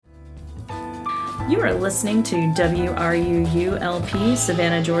You are listening to WRUU-LP,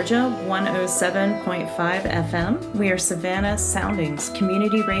 Savannah, Georgia, 107.5 FM. We are Savannah Soundings,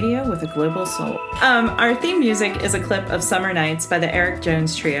 community radio with a global soul. Our theme music is a clip of Summer Nights by the Eric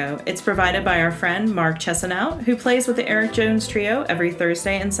Jones Trio. It's provided by our friend Mark Chesanout, who plays with the Eric Jones Trio every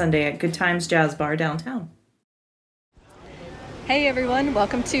Thursday and Sunday at Good Times Jazz Bar downtown. Hey everyone,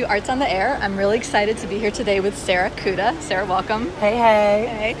 welcome to Arts on the Air. I'm really excited to be here today with Sarah Kuda. Sarah, welcome. Hey.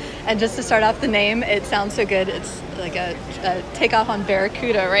 Hey. And just to start off the name, it sounds so good. It's like a takeoff on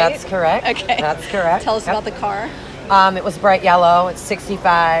Barracuda, right? That's correct. Okay. That's correct. Tell us about the car. It was bright yellow. It's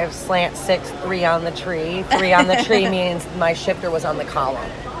 65, slant 6, 3 on the tree. 3 on the tree means my shifter was on the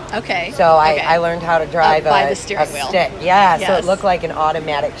column. Okay. So I learned how to drive by a the steering wheel. stick. Yeah, yes. So it looked like an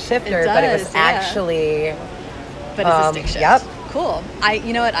automatic shifter, but it was actually... But it's a stick shift. Yep. Cool.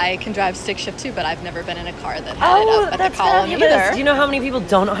 You know what? I can drive stick shift too, but I've never been in a car that had it up at the column either. Do you know how many people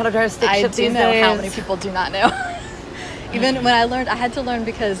don't know how to drive stick shift these days? I do know how many people do not know. Even when I had to learn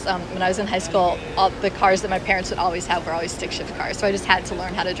because when I was in high school, all the cars that my parents would always have were always stick shift cars. So I just had to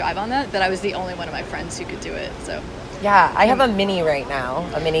learn how to drive on that. But I was the only one of my friends who could do it. So. Yeah, I have a Mini right now,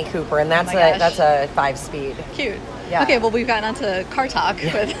 a Mini Cooper, and that's a 5-speed. Cute. Yeah. Okay, well we've gotten onto car talk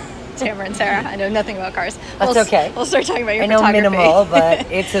with Tamara and Sarah. I know nothing about cars. That's okay. We'll start talking about your photography. I know minimal, but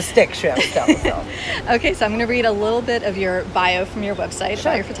it's a stick shift still. So. Okay, so I'm going to read a little bit of your bio from your website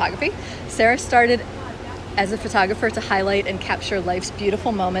about your photography. Sarah started as a photographer to highlight and capture life's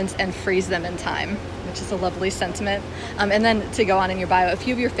beautiful moments and freeze them in time, which is a lovely sentiment. And then to go on in your bio, a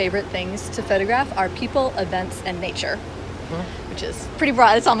few of your favorite things to photograph are people, events, and nature, which is pretty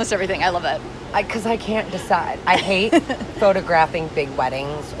broad. It's almost everything. I love that. Because I can't decide. I hate photographing big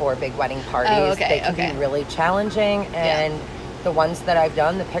weddings or big wedding parties. Oh, okay, they can be really challenging, and the ones that I've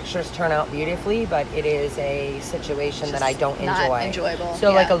done, the pictures turn out beautifully, but it is a situation that I don't enjoy. Not enjoyable.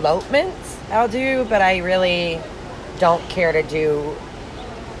 So like elopements, I'll do, but I really don't care to do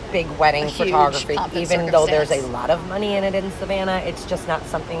big wedding photography, even though there's a lot of money in it in Savannah. It's just not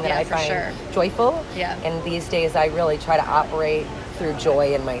something that I find joyful. Yeah. And these days I really try to operate through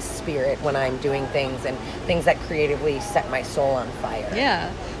joy in my spirit when I'm doing things, and things that creatively set my soul on fire.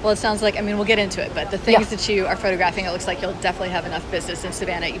 Yeah. Well, it sounds like, we'll get into it, but the things that you are photographing, it looks like you'll definitely have enough business in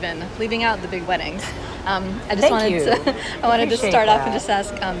Savannah, even leaving out the big weddings. I wanted to start off and just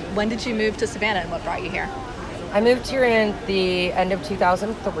ask, when did you move to Savannah and what brought you here? I moved here in the end of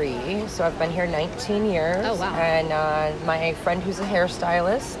 2003, so I've been here 19 years. Oh, wow. And my friend who's a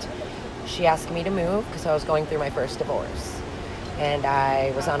hairstylist, she asked me to move because I was going through my first divorce. And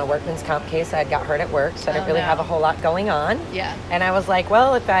I was on a workman's comp case. I got hurt at work, so I didn't really have a whole lot going on. Yeah. And I was like,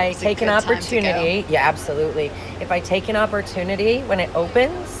 well, if I take an opportunity, absolutely. If I take an opportunity when it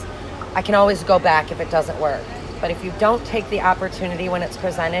opens, I can always go back if it doesn't work. But if you don't take the opportunity when it's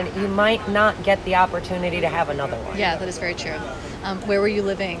presented, you might not get the opportunity to have another one. Yeah, that is very true. Where were you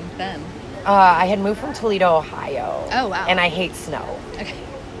living then? I had moved from Toledo, Ohio. Oh, wow. And I hate snow. Okay.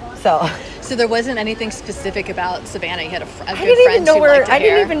 So there wasn't anything specific about Savannah. You had a good friend I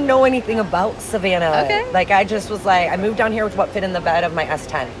didn't even know anything about Savannah. Okay. Like I just was like, I moved down here with what fit in the bed of my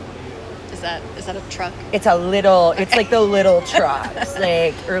S10. Is that a truck? It's a little. It's like the little trucks,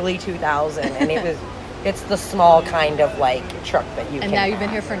 like early 2000, and it's the small kind of like truck that you. And now you've been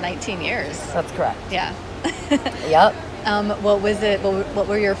here for 19 years. That's correct. Yeah. Yep. What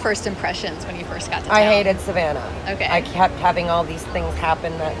were your first impressions when you first got to town? I hated Savannah. Okay. I kept having all these things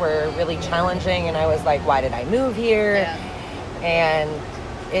happen that were really challenging, and I was like, why did I move here? Yeah. And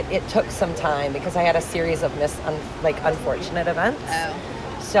it took some time because I had a series of unfortunate events. Oh.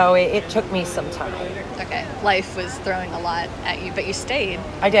 So it took me some time. Okay. Life was throwing a lot at you, but you stayed.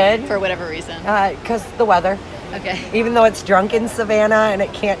 I did. For whatever reason. Because the weather. Okay. Even though it's drunk in Savannah and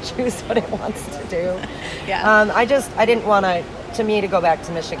it can't choose what it wants to do. Yeah. I didn't want to me to go back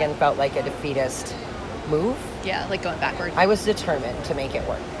to Michigan felt like a defeatist move. Yeah, like going backward. I was determined to make it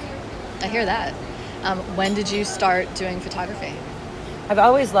work. I hear that. When did you start doing photography? I've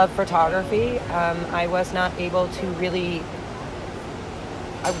always loved photography. I was not able to really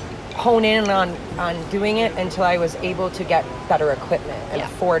hone in on doing it until I was able to get better equipment and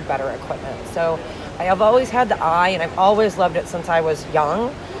afford better equipment. So I have always had the eye, and I've always loved it since I was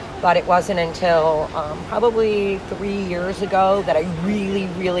young, but it wasn't until probably 3 years ago that I really,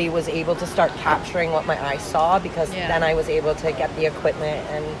 really was able to start capturing what my eye saw, because then I was able to get the equipment.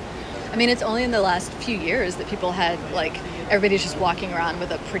 And I mean, it's only in the last few years that people had, everybody's just walking around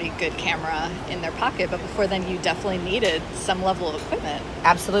with a pretty good camera in their pocket, but before then you definitely needed some level of equipment.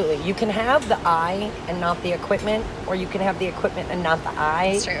 Absolutely. You can have the eye and not the equipment, or you can have the equipment and not the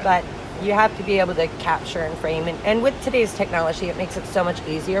eye. That's true. But You have to be able to capture and frame. And with today's technology, it makes it so much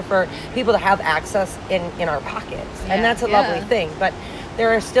easier for people to have access in our pockets. And that's a lovely thing. But there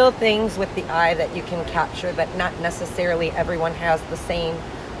are still things with the eye that you can capture that not necessarily everyone has the same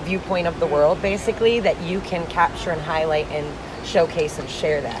viewpoint of the world, basically, that you can capture and highlight and showcase and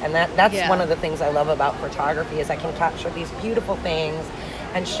share that. And that's one of the things I love about photography, is I can capture these beautiful things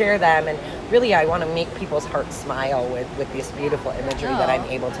and share them. And really, I want to make people's hearts smile with this beautiful imagery that I'm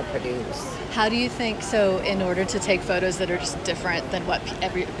able to produce. How do you think, so in order to take photos that are just different than what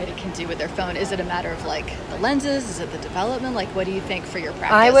everybody can do with their phone, is it a matter of like the lenses? Is it the development? Like, what do you think for your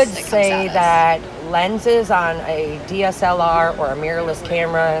practice? I would say that lenses on a DSLR or a mirrorless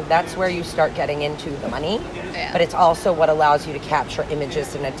camera, that's where you start getting into the money. But it's also what allows you to capture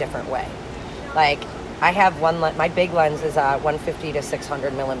images in a different way. Like, I have my big lens is 150 to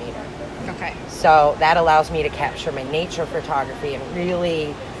 600 millimeter. Okay. So that allows me to capture my nature photography and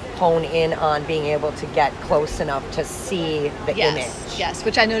really hone in on being able to get close enough to see the image. Yes,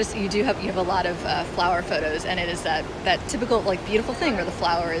 which I noticed you have a lot of flower photos, and it is that typical like beautiful thing where the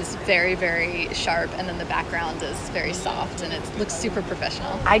flower is very, very sharp and then the background is very soft and it looks super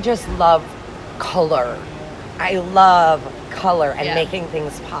professional. I just love color. I love color and making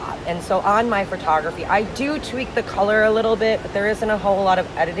things pop. And so on my photography, I do tweak the color a little bit, but there isn't a whole lot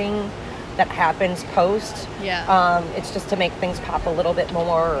of editing that happens post. It's just to make things pop a little bit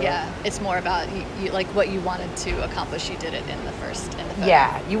more. It's more about you like what you wanted to accomplish. You did it in the photo.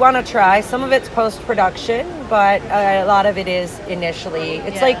 You want to try. Some of it's post-production, but a lot of it is initially.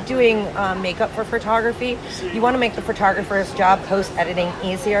 It's like doing makeup for photography. You want to make the photographer's job post-editing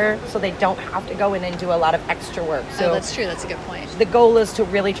easier so they don't have to go in and do a lot of extra work. So that's true. That's a good point. The goal is to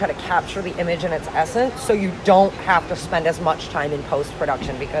really try to capture the image in its essence so you don't have to spend as much time in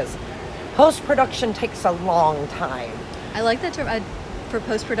post-production, because post-production takes a long time. I like that term. For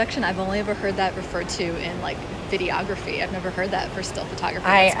post-production, I've only ever heard that referred to in like videography. I've never heard that for still photography.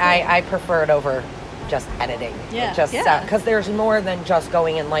 I prefer it over just editing. Because there's more than just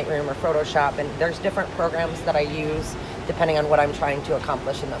going in Lightroom or Photoshop, and there's different programs that I use depending on what I'm trying to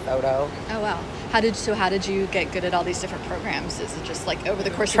accomplish in the photo. Oh wow. How did you get good at all these different programs? Is it just like over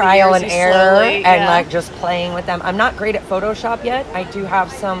the course trial of the years, and error and like just playing with them? I'm not great at Photoshop yet. I do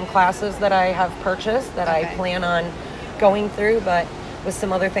have some classes that I have purchased that I plan on going through, but with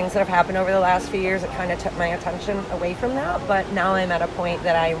some other things that have happened over the last few years, it kind of took my attention away from that. But now I'm at a point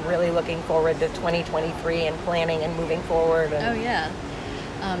that I'm really looking forward to 2023 and planning and moving forward.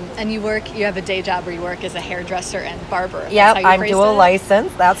 And you have a day job where you work as a hairdresser and barber. Yep, I'm dual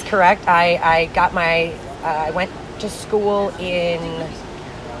licensed. That's correct. I went to school in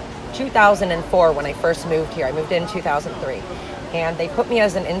 2004 when I first moved here. I moved in 2003. And they put me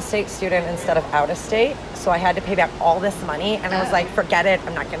as an in-state student instead of out-of-state. So I had to pay back all this money. And I was like, forget it.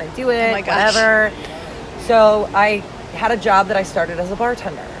 I'm not going to do it. Oh my gosh. Whatever. So I had a job that I started as a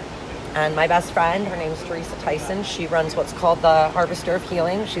bartender. And my best friend, her name's Teresa Tyson. She runs what's called the Harvester of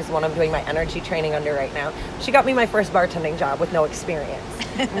Healing. She's the one I'm doing my energy training under right now. She got me my first bartending job with no experience.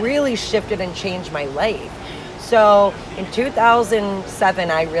 Really shifted and changed my life. So in 2007,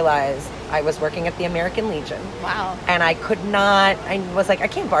 I realized I was working at the American Legion. Wow. And I was like, I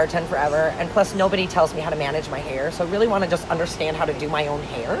can't bartend forever. And plus, nobody tells me how to manage my hair. So I really want to just understand how to do my own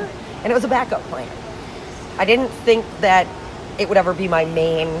hair. And it was a backup plan. I didn't think that it would ever be my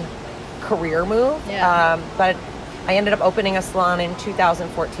main career move. But I ended up opening a salon in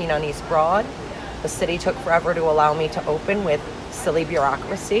 2014 on East Broad. The city took forever to allow me to open with silly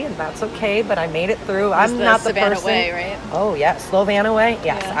bureaucracy, and that's okay, but I made it through. I'm not the Savannah person. way, right? Oh yeah, Slovana way.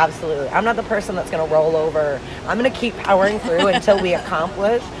 Yes, absolutely. I'm not the person that's going to roll over. I'm going to keep powering through until we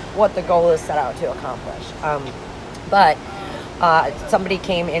accomplish what the goal is set out to accomplish. But somebody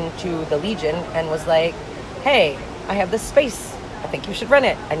came into the Legion and was like, "Hey, I have this space. I think you should rent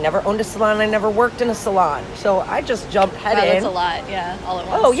it." I never owned a salon. I never worked in a salon. So I just jumped head in. That's a lot, all at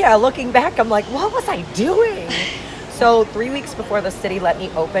once. Oh, yeah. Looking back, I'm like, what was I doing? So 3 weeks before the city let me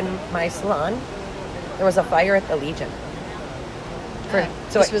open my salon, there was a fire at the Legion.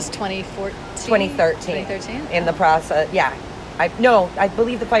 This was 2014? 2013. 2013? In the process, I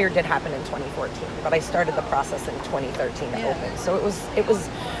believe the fire did happen in 2014, but I started the process in 2013 to open. So it was,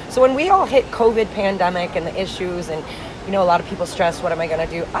 so when we all hit COVID pandemic and the issues and, a lot of people stressed, what am I going to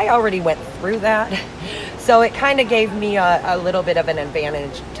do? I already went through that. So it kind of gave me a little bit of an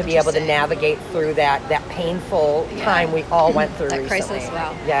advantage to be able to navigate through that painful time we all went through that recently. crisis,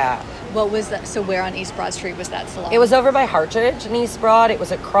 wow. Yeah. What was that? So where on East Broad Street was that salon? It was over by Hartridge in East Broad. It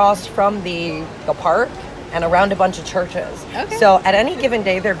was across from the park and around a bunch of churches. Okay. So at any given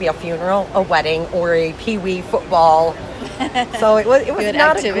day, there'd be a funeral, a wedding, or a Pee Wee football So it was Good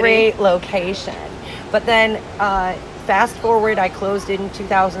not activity. a great location. But then fast forward, I closed in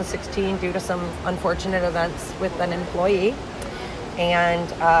 2016 due to some unfortunate events with an employee.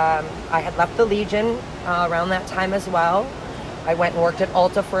 And I had left the Legion around that time as well. I went and worked at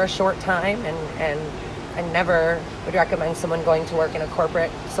Ulta for a short time, and I never would recommend someone going to work in a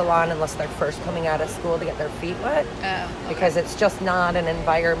corporate salon unless they're first coming out of school to get their feet wet. Oh, okay. Because it's just not an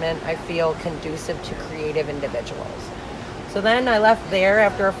environment I feel conducive to creative individuals. So then I left there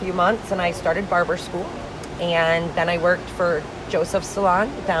after a few months and I started barber school. And then I worked for Joseph's Salon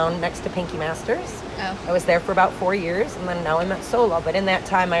down next to Pinky Masters. Oh. I was there for about 4 years, and then now I'm at Solo. But in that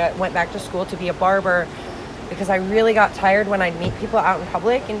time, I went back to school to be a barber because I really got tired when I'd meet people out in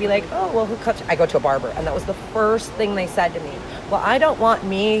public and be like, oh, well, who cuts you? I go to a barber. And that was the first thing they said to me. Well, I don't want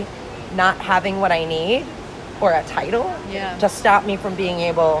me not having what I need or a title to stop me from being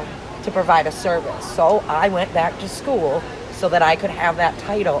able to provide a service. So I went back to school so that I could have that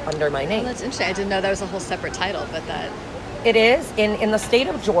title under my name. Oh, that's interesting. I didn't know that was a whole separate title, but that... It is. In the state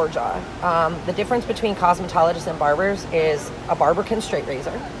of Georgia, the difference between cosmetologists and barbers is a barber can straight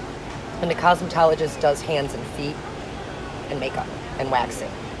razor, and a cosmetologist does hands and feet and makeup and waxing.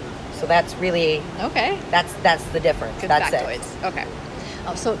 So that's really... Okay. That's the difference. Good That's factoids. it. Okay.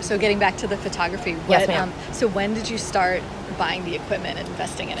 Oh, so getting back to the photography. Yes, ma'am. So when did you start buying the equipment and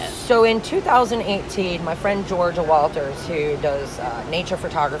investing in it? So in 2018, my friend Georgia Walters, who does nature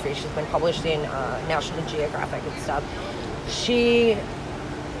photography, she's been published in National Geographic and stuff, she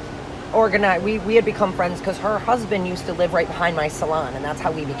organized, we had become friends because her husband used to live right behind my salon, and that's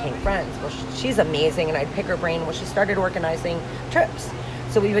how we became friends. Well, she's amazing, and I'd pick her brain. Well, she started organizing trips.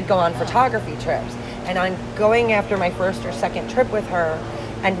 So we would go on photography trips. And I'm going after my first or second trip with her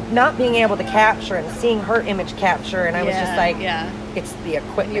and not being able to capture and seeing her image capture. And I was just like, it's the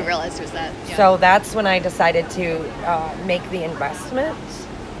equipment. You realized it was that. Yeah. So that's when I decided to make the investment.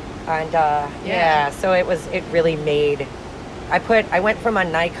 And so it really made, I went from a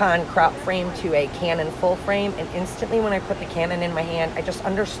Nikon crop frame to a Canon full frame, and instantly when I put the Canon in my hand, I just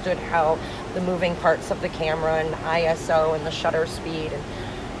understood how the moving parts of the camera and ISO and the shutter speed, and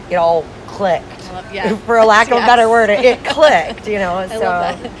it all clicked. For a lack of a better word, it clicked, you know. I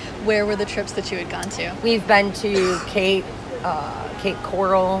love that. Where were the trips that you had gone to? We've been to Cape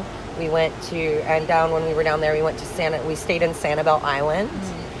Coral. We went to, and down when we were down there, we went to we stayed in Sanibel Island.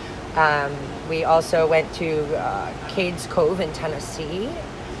 We also went to Cades Cove in Tennessee.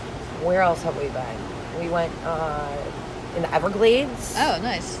 Where else have we been? We went in the Everglades. Oh,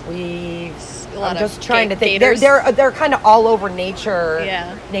 nice. I'm just trying to think. They're kind of all over nature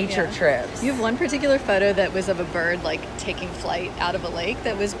trips. You have one particular photo that was of a bird like taking flight out of a lake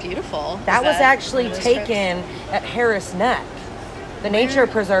that was beautiful. That was actually taken at Harris Neck, the nature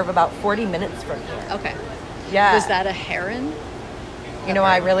preserve about 40 minutes from here. Okay. Yeah. Was that a heron? You know,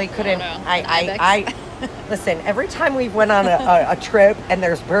 I really couldn't. I listen. Every time we went on a trip and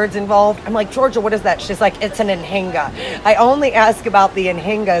there's birds involved, I'm like, Georgia, what is that? She's like, it's an inhinga. I only ask about the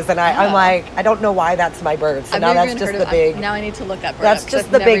inhingas, and I'm like, I don't know why that's my bird. So now that's just the big. Now I need to look that bird That's up,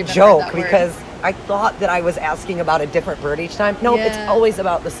 just the big joke because I thought that I was asking about a different bird each time. No, it's always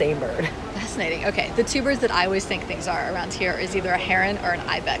about the same bird. Fascinating. Okay, the two birds that I always think things are around here is either a heron or an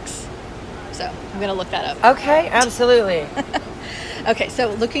ibex. So I'm gonna look that up. Okay, absolutely. Okay,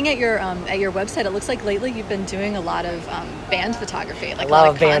 so looking at your website, it looks like lately you've been doing a lot of band photography, like a lot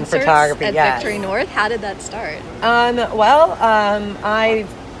of band concerts photography. at Yes. Victory North. How did that start? I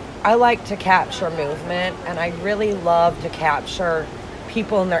like to capture movement, and I really love to capture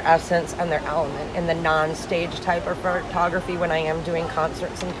people in their essence and their element in the non-stage type of photography when I am doing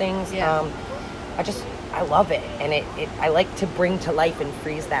concerts and things. Yeah. I love it, and I like to bring to life and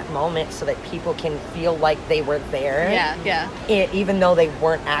freeze that moment so that people can feel like they were there. Yeah. Even though they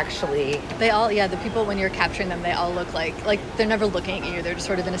weren't actually. They all, the people when you're capturing them, they all look like they're never looking at you. They're just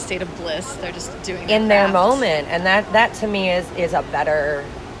sort of in a state of bliss. They're just doing in their moment, and that to me is a better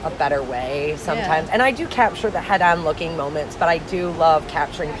way sometimes. And I do capture the head-on looking moments, but I do love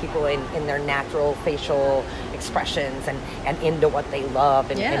capturing people in their natural facial expressions and into what they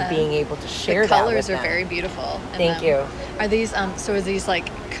love and being able to share that with them. The colors are very beautiful. Thank you. Are these so are these like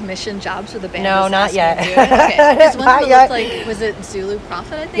commission jobs for the band? No, not yet. Okay. There's one that looked like, was it Zulu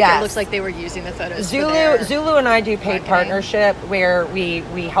Prophet? I think it looks like they were using the photos. Zulu and I do paid partnership where we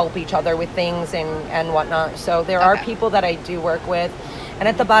help each other with things and whatnot. So there are people that I do work with. And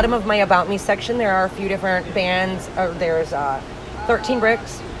at the bottom of my About Me section, there are a few different bands. There's 13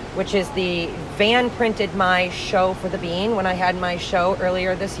 Bricks, which is the van printed my show for the Bean when I had my show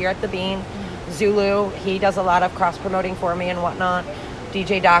earlier this year at the Bean. Zulu, he does a lot of cross promoting for me and whatnot.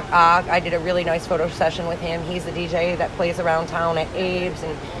 DJ Doc Ock. I did a really nice photo session with him. He's the DJ that plays around town at Abe's,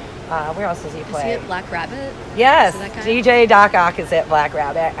 and where else does he play? Is he at Black Rabbit? Yes, Is that guy? DJ Doc Ock is at Black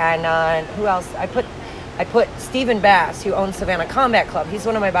Rabbit, and who else? I put Stephen Bass, who owns Savannah Combat Club. He's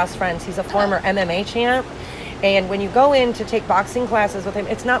one of my best friends. He's a former MMA champ, and when you go in to take boxing classes with him,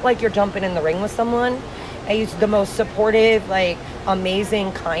 it's not like you're jumping in the ring with someone. He's the most supportive, like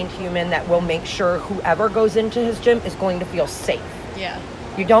amazing, kind human that will make sure whoever goes into his gym is going to feel safe. Yeah.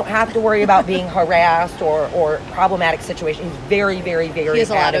 You don't have to worry about being harassed or problematic situations. He's very, very, very He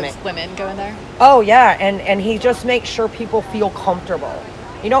has a lot adamant. of women going there. Oh yeah, and he just makes sure people feel comfortable.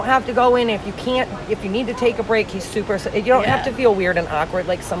 You don't have to go in if you need to take a break. He's super. You don't have to feel weird and awkward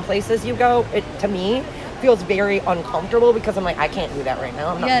like some places you go. It, to me, feels very uncomfortable because I'm like, I can't do that right now.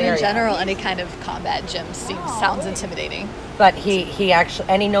 I'm not And there in yet. general, any kind of combat gym sounds intimidating. But he actually,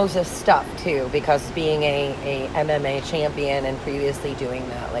 and he knows his stuff too, because being a MMA champion and previously doing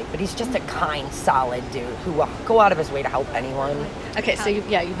that, but he's just a kind, solid dude who will go out of his way to help anyone. Okay, so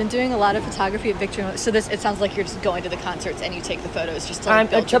you've been doing a lot of photography at Victory. So it sounds like you're just going to the concerts and you take the photos just to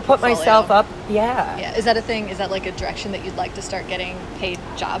build To your put portfolio. myself up, yeah. Yeah, is that a thing? Is that like a direction that you'd like to start getting paid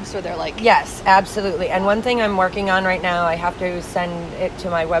jobs where they're like? Yes, absolutely. And one thing I'm working on right now, I have to send it to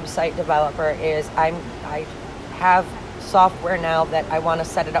my website developer, is I have software now that I want to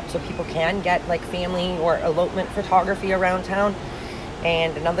set it up so people can get family or elopement photography around town.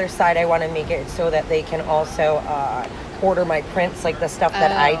 And another side, I want to make it so that they can also order my prints, like the stuff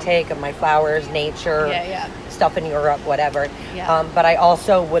that I take of my flowers, nature, stuff in Europe, whatever. Yeah. But I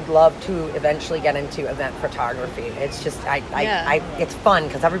also would love to eventually get into event photography. It's just, it's fun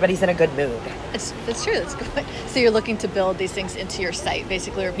because everybody's in a good mood. It's true. That's good. So you're looking to build these things into your site,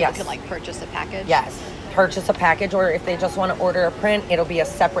 basically, where people Yes. can purchase a package. Yes. Purchase a package, or if they just want to order a print, it'll be a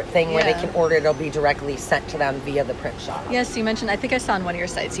separate thing where they can order. It'll be directly sent to them via the print shop. Yes, you mentioned, I think I saw on one of your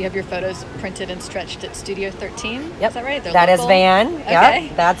sites, you have your photos printed and stretched at Studio 13. Yep. Is that right? They're That is local? Van. Okay.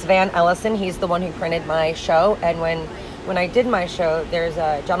 Yep. That's Van Ellison. He's the one who printed my show. And when I did my show, there's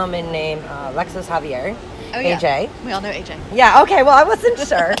a gentleman named Alexis Javier. Oh, yeah. AJ. We all know AJ. Yeah, okay, well, I wasn't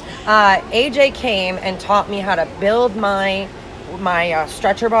sure. AJ came and taught me how to build my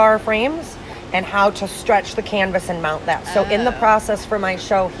stretcher bar frames and how to stretch the canvas and mount that. So in the process for my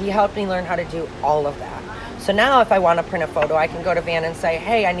show, he helped me learn how to do all of that. So now if I want to print a photo, I can go to Van and say,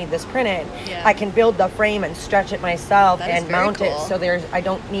 hey, I need this printed. Yeah. I can build the frame and stretch it myself That is and very mount cool. it. So I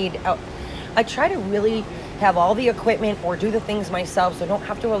don't need, I try to really have all the equipment or do the things myself so I don't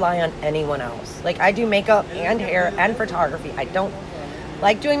have to rely on anyone else. I do makeup and hair and photography. I don't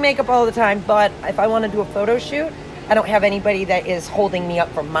like doing makeup all the time, but if I want to do a photo shoot, I don't have anybody that is holding me up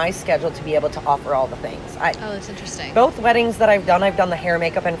from my schedule to be able to offer all the things. Oh, that's interesting. Both weddings that I've done the hair,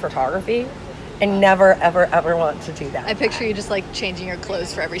 makeup, and photography, and never, ever, ever want to do that. I picture you just changing your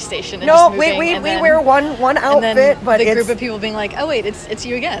clothes for every station. And No, just we moving, and then, wear one outfit, and then but the it's group of people being like, "Oh wait, it's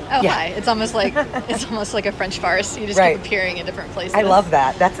you again. Oh Yeah. hi." It's almost like a French farce. You just Right. keep appearing in different places. I love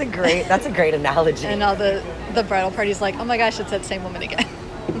that. That's a great analogy. And all the bridal party's like, "Oh my gosh, it's that same woman again."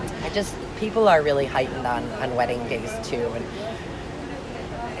 People are really heightened on wedding days too, and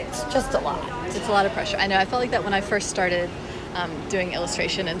it's just a lot. It's a lot of pressure. I know. I felt like that when I first started doing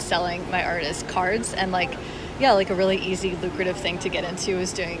illustration and selling my art as cards, and a really easy, lucrative thing to get into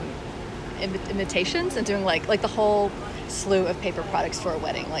was doing imitations and doing like the whole slew of paper products for a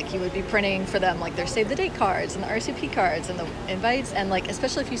wedding. You would be printing for them their save the date cards and the RSVP cards and the invites, and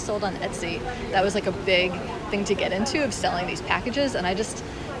especially if you sold on Etsy, that was a big thing to get into, of selling these packages. And I just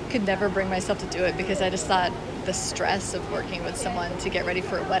could never bring myself to do it because I just thought the stress of working with someone to get ready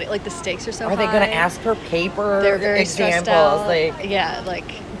for a wedding, the stakes are so high. Are they going to ask for paper They're very examples? stressed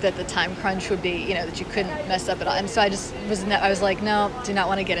out. That the time crunch would be, that you couldn't mess up at all. And so I just I was like, no, do not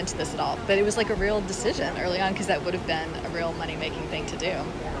want to get into this at all. But it was a real decision early on because that would have been a real money-making thing to do.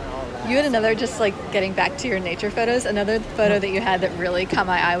 You had another, just getting back to your nature photos, another photo that you had that really caught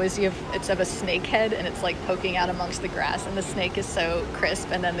my eye was it's of a snake head, and it's poking out amongst the grass, and the snake is so crisp,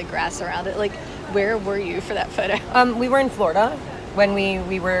 and then the grass around it. Where were you for that photo? We were in Florida when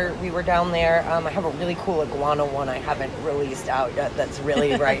we were down there. I have a really cool iguana one I haven't released out yet that's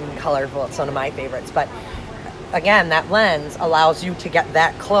really bright and colorful. It's one of my favorites. But again, that lens allows you to get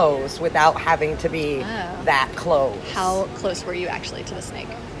that close without having to be that close. How close were you actually to the snake?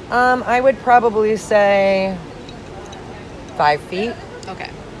 I would probably say 5 feet. Okay.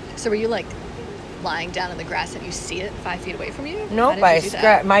 So were you lying down in the grass and you see it 5 feet away from you? Nope.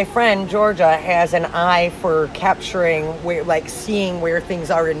 My friend Georgia has an eye for capturing seeing where things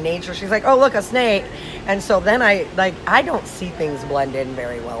are in nature. She's like, oh, look, a snake. And so then I don't see things blend in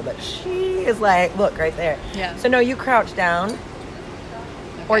very well, but she is like, look right there. Yeah. So no, you crouch down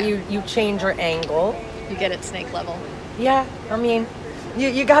or you change your angle. You get at snake level. Yeah, I mean,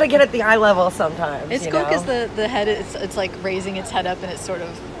 you got to get at the eye level sometimes. It's cool because the head, it's like raising its head up, and it's sort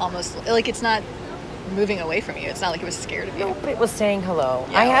of almost like it's not moving away from you. It's not like it was scared of you. Nope, it was saying hello.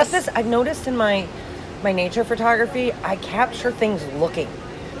 Yeah, I have this, I've noticed in my nature photography, I capture things looking.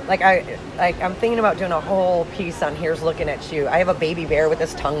 I'm thinking about doing a whole piece on Here's Looking at You. I have a baby bear with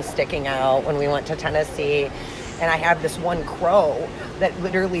his tongue sticking out when we went to Tennessee. And I have this one crow that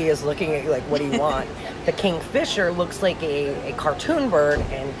literally is looking at you like, what do you want? The kingfisher looks like a cartoon bird.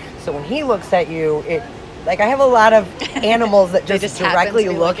 And so when he looks at you, I have a lot of animals that just directly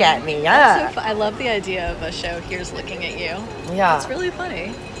look at me. Yeah. I love the idea of a show, Here's Looking at You. Yeah. It's really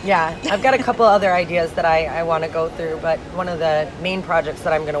funny. Yeah. I've got a couple other ideas that I want to go through, but one of the main projects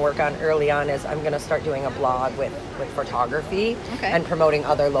that I'm going to work on early on is I'm going to start doing a blog with photography and promoting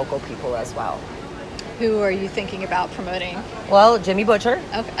other local people as well. Who are you thinking about promoting? Well, Jimmy Butcher.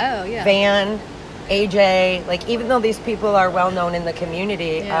 Okay. Oh, yeah. Van, AJ, even though these people are well known in the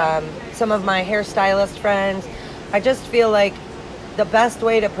community, some of my hairstylist friends, I just feel like the best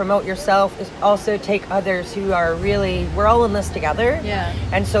way to promote yourself is also take others who are really, we're all in this together. Yeah.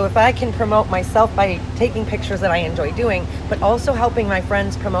 And so if I can promote myself by taking pictures that I enjoy doing, but also helping my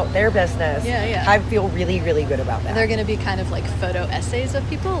friends promote their business, I feel really, really good about that. And they're going to be kind of like photo essays of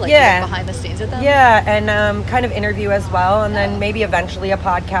people, like behind the scenes of them? Yeah, and kind of interview as well, and then maybe eventually a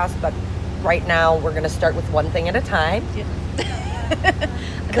podcast, but right now we're going to start with one thing at a time.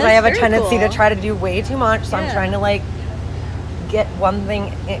 Because I have a tendency to try to do way too much, so I'm trying to get one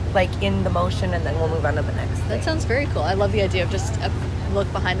thing in the motion, and then we'll move on to the next thing. That sounds very cool. I love the idea of just a look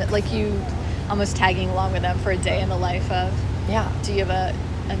behind it, like you almost tagging along with them for a day in the life of. Yeah. Do you have a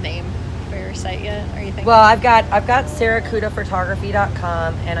name for your site yet? Are you thinking? Well, I've got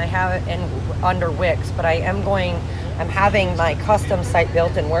sarahkudaphotography.com, and I have it under Wix, but I'm having my custom site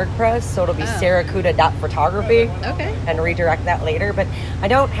built in WordPress, so it'll be sarahkuda.photography. Okay. And redirect that later, but I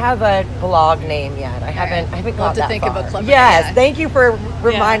don't have a blog name yet. I haven't got that think far. of a clever Yes, thank you for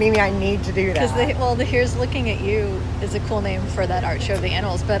reminding me I need to do that. Because the Here's Looking at You is a cool name for that art show of the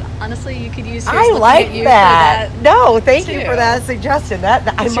animals, but honestly, you could use Here's I Looking like at You that. for that. No, thank you too. for that suggestion. That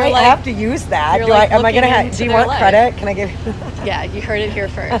I might have to use that. You're Am I gonna looking have? Do you into want their credit? Can I give? Yeah, you heard it here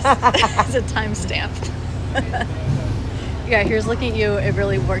first. It's a timestamp. Yeah, Here's Looking at You. It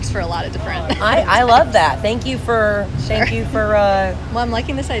really works for a lot of different. I love that. Thank you for Well, I'm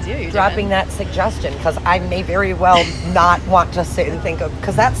liking this idea you're dropping that suggestion, because I may very well not want to sit and think of,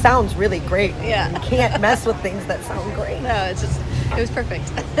 because that sounds really great. Yeah. You can't mess with things that sound great. No, it was perfect.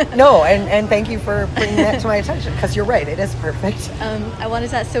 No, and thank you for bringing that to my attention, because you're right, it is perfect. I wanted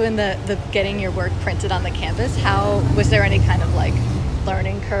to ask, so in the getting your work printed on the canvas, how was there any kind of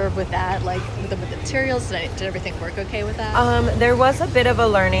learning curve with that, with the materials? Did everything work okay with that? There was a bit of a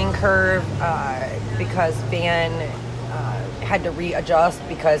learning curve because Van had to readjust,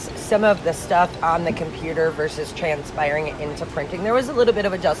 because some of the stuff on the computer versus transpiring it into printing, there was a little bit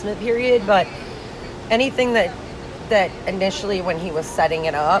of adjustment period, but anything that initially when he was setting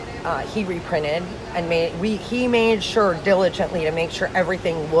it up, he reprinted and he made sure diligently to make sure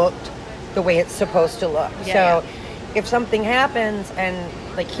everything looked the way it's supposed to look. If something happens, and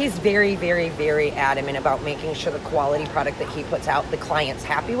he's very, very, very adamant about making sure the quality product that he puts out, the client's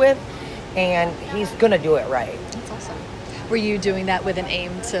happy with, and he's gonna do it right. That's awesome. Were you doing that with an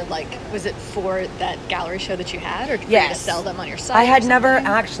aim to was it for that gallery show that you had, or for you to sell them on your site? I had never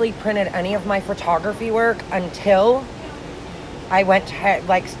actually printed any of my photography work until I went to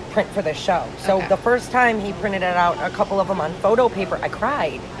print for the show. So the first time he printed it out, a couple of them on photo paper, I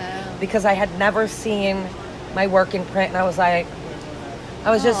cried because I had never seen my work in print, and I was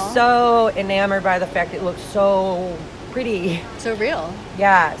just so enamored by the fact it looked so pretty. So real.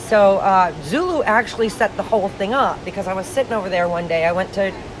 Yeah, so Zulu actually set the whole thing up, because I was sitting over there one day.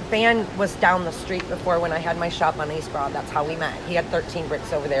 Van was down the street before when I had my shop on East Broad. That's how we met. He had 13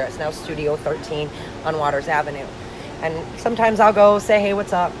 bricks over there. It's now Studio 13 on Waters Avenue. And sometimes I'll go say, hey,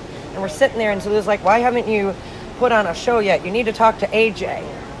 what's up? And we're sitting there, and Zulu's like, why haven't you put on a show yet? You need to talk to AJ.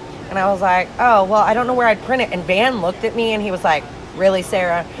 And I was like, oh, well, I don't know where I'd print it. And Van looked at me and he was like, really,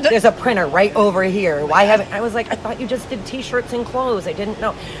 Sarah? There's a printer right over here. Why haven't... I was like, I thought you just did t-shirts and clothes. I didn't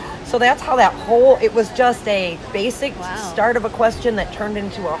know. So that's how it was just a basic start of a question that turned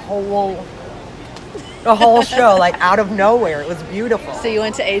into a whole show, out of nowhere. It was beautiful. So you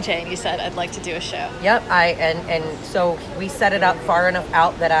went to AJ and you said, I'd like to do a show. Yep, and so we set it up far enough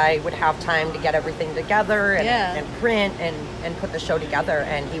out that I would have time to get everything together and print and put the show together,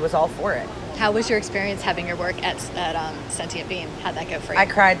 and he was all for it. How was your experience having your work at Sentient Bean? How'd that go for you? I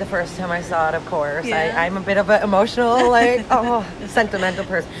cried the first time I saw it, of course. Yeah. I'm a bit of an emotional, sentimental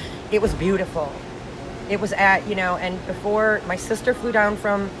person. It was beautiful. It was and before my sister flew down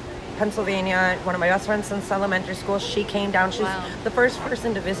from Pennsylvania, one of my best friends since elementary school, she came down. She's the first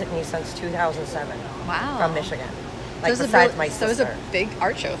person to visit me since 2007. Wow. From Michigan. Besides my sister. So it was a big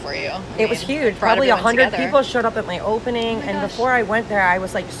art show for you. It was huge. Probably 100 people showed up at my opening. And before I went there, I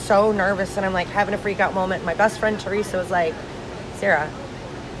was so nervous and I'm having a freak out moment. My best friend Teresa was like, Sarah,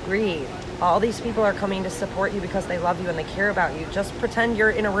 breathe. All these people are coming to support you because they love you and they care about you. Just pretend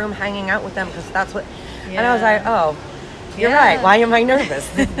you're in a room hanging out with them because that's what... Yeah. And I was like, oh, you're right. Why am I nervous?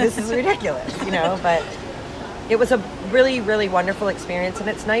 This is ridiculous, But it was a really, really wonderful experience. And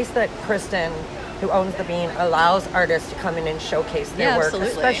it's nice that Kristen, who owns the Bean, allows artists to come in and showcase their work,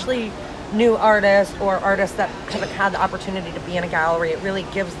 absolutely. Especially new artists or artists that haven't had the opportunity to be in a gallery. It really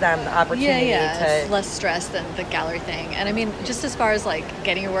gives them the opportunity to... It's less stress than the gallery thing. And I mean, just as far as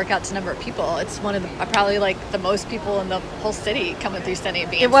getting your work out to a number of people, it's one of the probably the most people in the whole city coming through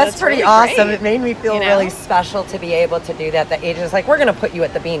Sentient Bean. It was pretty really awesome. Great. It made me feel really special to be able to do that. That AJ is we're going to put you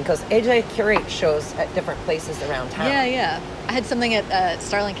at the Bean because AJ curates shows at different places around town. Yeah. I had something at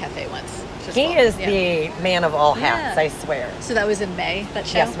Starling Cafe once. He is the man of all hats, I swear. So that was in May, that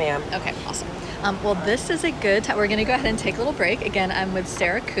show? Yes, ma'am. Okay, awesome. Well, this is a good time. We're going to go ahead and take a little break. Again, I'm with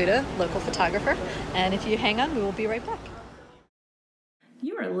Sarah Kuda, local photographer. And if you hang on, we will be right back.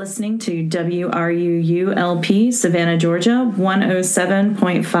 You are listening to WRUU-LP, Savannah, Georgia,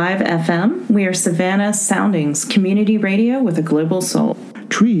 107.5 FM. We are Savannah Soundings, community radio with a global soul.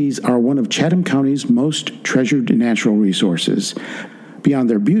 Trees are one of Chatham County's most treasured natural resources. Beyond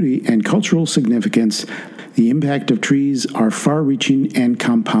their beauty and cultural significance, the impact of trees are far-reaching and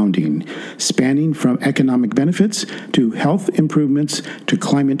compounding, spanning from economic benefits to health improvements to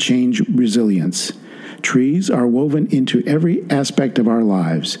climate change resilience. Trees are woven into every aspect of our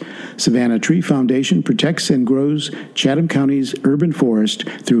lives. Savannah Tree Foundation protects and grows Chatham County's urban forest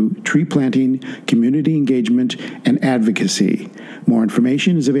through tree planting, community engagement, and advocacy. More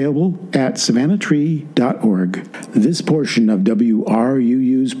information is available at savannahtree.org. This portion of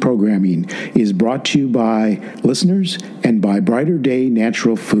WRUU's programming is brought to you by listeners and by Brighter Day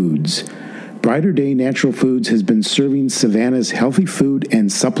Natural Foods. Brighter Day Natural Foods has been serving Savannah's healthy food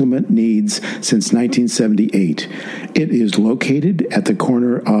and supplement needs since 1978. It is located at the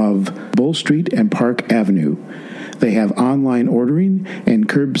corner of Bull Street and Park Avenue. They have online ordering and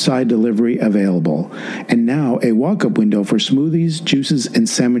curbside delivery available, and now a walk-up window for smoothies, juices, and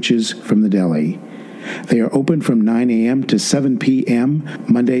sandwiches from the deli. They are open from 9 a.m. to 7 p.m.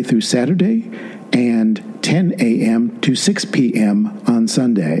 Monday through Saturday, and 10 a.m. to 6 p.m. on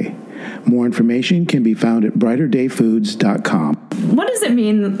Sunday. More information can be found at brighterdayfoods.com. What does it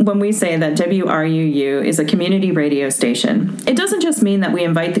mean when we say that WRUU is a community radio station? It doesn't just mean that we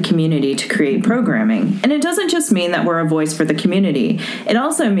invite the community to create programming, and it doesn't just mean that we're a voice for the community. It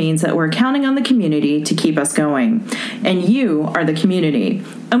also means that we're counting on the community to keep us going, and you are the community.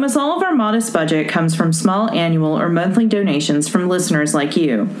 Almost all of our modest budget comes from small annual or monthly donations from listeners like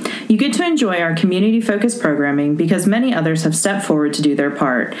you. You get to enjoy our community-focused programming because many others have stepped forward to do their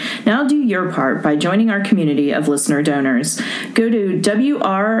part. Now do your part by joining our community of listener donors. Go to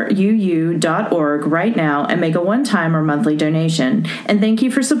WRUU.org right now and make a one-time or monthly donation. And thank you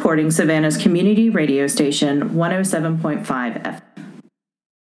for supporting Savannah's community radio station, 107.5 FM.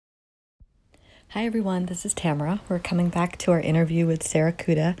 Hi everyone, this is Tamara. We're coming back to our interview with Sarah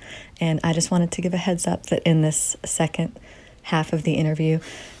Kuda, and I just wanted to give a heads up that in this second half of the interview,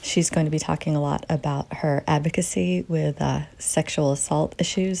 she's going to be talking a lot about her advocacy with sexual assault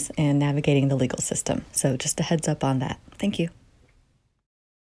issues and navigating the legal system. So just a heads up on that. Thank you.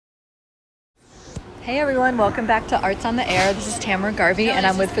 Hey everyone, welcome back to Arts on the Air. This is Tamara Garvey, and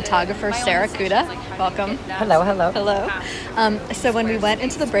I'm with photographer Sarah Kuda. Welcome. Hello. Hello. So when we went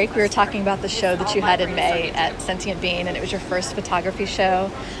into the break, we were talking about the show that you had in May at Sentient Bean, and it was your first photography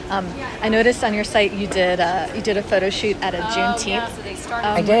show. I noticed on your site you did a photo shoot at a Juneteenth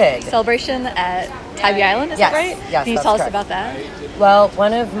I did. celebration at Tybee Island, is that right? Yes, Can you tell us about that? Well,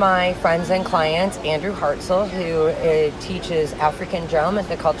 one of my friends and clients, Andrew Hartzell, who teaches African drum at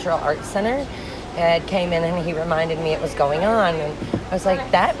the Cultural Arts Center, came in and he reminded me it was going on, and I was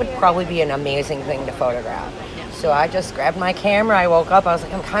like, that would probably be an amazing thing to photograph. So I just grabbed my camera. I woke up, I was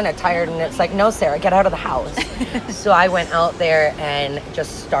like, I'm kind of tired, and it's like, no, Sarah, get out of the house. So I went out there and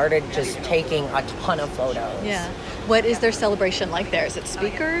just started taking a ton of photos. Yeah. What is their celebration like there? Is it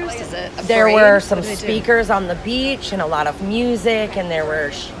speakers? Is it a There parade? were some speakers on the beach and a lot of music, and there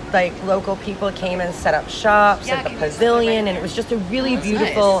were like local people came and set up shops at the pavilion, and it was just a really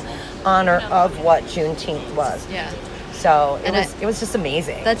beautiful honor of what Juneteenth was. Yeah. So it was just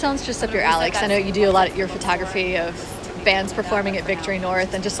amazing. That sounds just up your alley, 'cause I know you do a lot of your photography of bands performing at Victory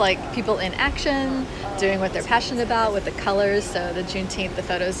North and just like people in action doing what they're passionate about with the colors. So the Juneteenth, the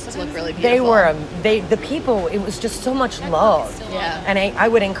photos look really beautiful. The people, it was just so much love. Yeah. And I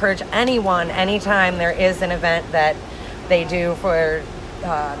would encourage anyone, anytime there is an event that they do for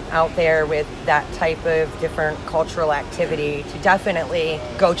out there with that type of different cultural activity, to definitely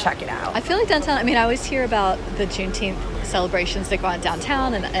go check it out. I feel like downtown, I mean, I always hear about the Juneteenth celebrations that go on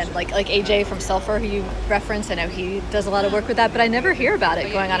downtown, and like AJ from Sulphur, who you referenced, I know he does a lot of work with that, but I never hear about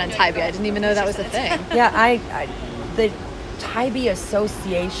it going on in Tybee. I didn't even know that was a thing. Yeah, the Tybee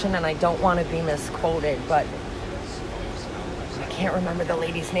Association, and I don't want to be misquoted, but I can't remember the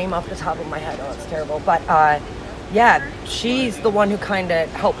lady's name off the top of my head. Oh, it's terrible. But yeah, she's the one who kind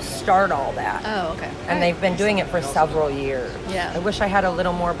of helped start all that. Oh, okay. And they've been doing it for several years. Yeah. I wish I had a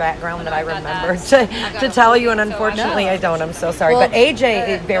little more background that I remembered to tell you, and unfortunately I don't. I'm so sorry. Well, but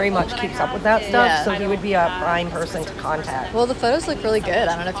AJ very much keeps up with that stuff, Yeah. so he would be a prime person to contact. Well, the photos look really good.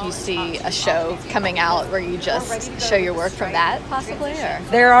 I don't know if you see a show coming out where you just show your work from that, possibly, or?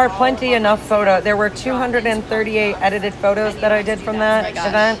 There are plenty enough photos. There were 238 edited photos that I did from that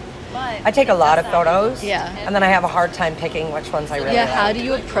event. I take a lot of photos, and then I have a hard time picking which ones I really like. How do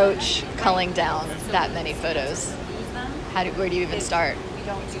you approach culling down that many photos? Where do you even start?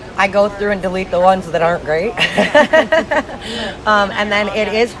 I go through and delete the ones that aren't great. And then it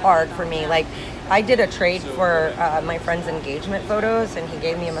is hard for me. Like, I did a trade for my friend's engagement photos, and he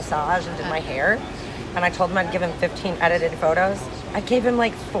gave me a massage and did my hair. And I told him I'd give him 15 edited photos. I gave him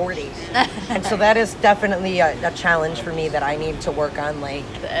like 40. And so that is definitely a challenge for me that I need to work on, like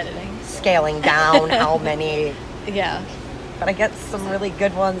the editing, scaling down how many. Yeah. But I get some really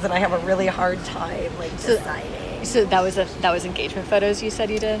good ones, and I have a really hard time deciding. So that was engagement photos you said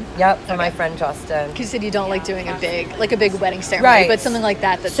you did? Yep, for my friend Justin. Because you said you don't like doing a big wedding ceremony, right? But something like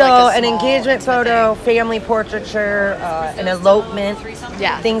that. That's so like an engagement photo, family portraiture, an elopement,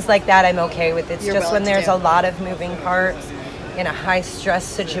 things like that. I'm okay with. It's just when there's a lot of moving parts in a high stress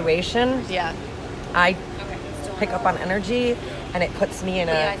situation. Yeah, I pick up on energy, and it puts me in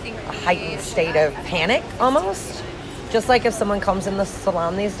a heightened state of panic almost. Just like if someone comes in the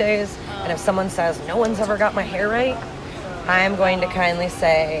salon these days, and if someone says, no one's ever got my hair right, I'm going to kindly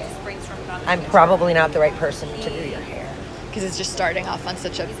say, I'm probably not the right person to do your hair. Because it's just starting off on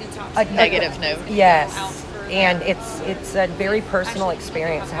such a negative note. Yes, and it's a very personal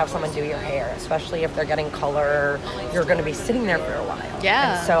experience to have someone do your hair, especially if they're getting color. You're going to be sitting there for a while.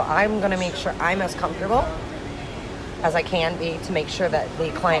 Yeah. And so I'm going to make sure I'm as comfortable as I can be to make sure that the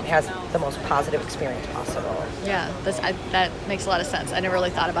client has the most positive experience possible. Yeah, that makes a lot of sense. I never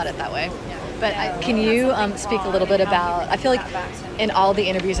really thought about it that way. But can you speak a little bit about, I feel like in all the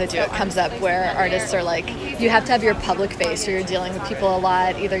interviews I do, it comes up where artists are like, you have to have your public face, or you're dealing with people a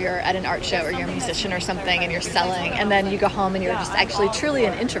lot, either you're at an art show or you're a musician or something and you're selling, and then you go home and you're just actually truly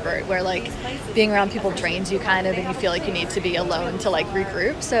an introvert, where like being around people drains you kind of, and you feel like you need to be alone to like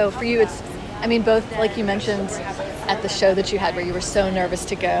regroup. So for you, it's, I mean, both, like you mentioned at the show that you had where you were so nervous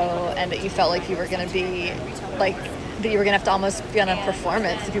to go and that you felt like you were going to be, like, that you were going to have to almost be on a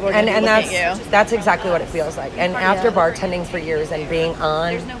performance. People were going to be looking at you. That's exactly what it feels like. And after bartending for years and being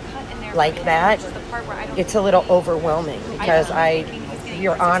on like that, it's a little overwhelming because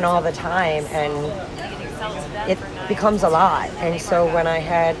you're on all the time and it becomes a lot. And so when I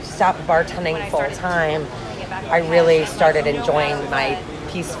had stopped bartending full time, I really started enjoying my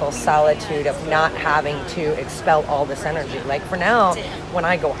peaceful solitude of not having to expel all this energy. Like for now, when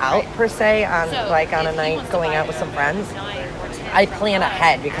I go out per se on a night going out with some friends, I plan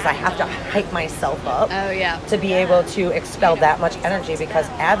ahead because I have to hype myself up to be able to expel that much energy, because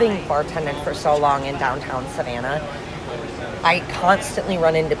having bartended for so long in downtown Savannah, I constantly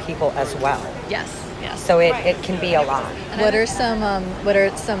run into people as well. Yes. So it can be a lot. What are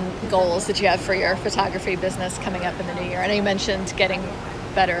some goals that you have for your photography business coming up in the new year? I know you mentioned getting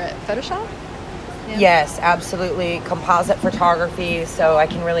better at Photoshop. Yeah. Yes, absolutely. Composite photography, so I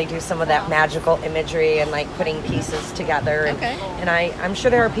can really do some of that magical imagery and like putting pieces together. And I'm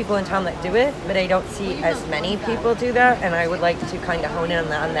sure there are people in town that do it, but I don't see as many people do that. And I would like to kind of hone in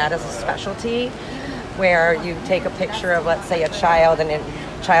on that as a specialty, where you take a picture of, let's say, a child, and then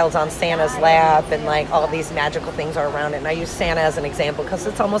child's on Santa's lap, and like all these magical things are around it. And I use Santa as an example because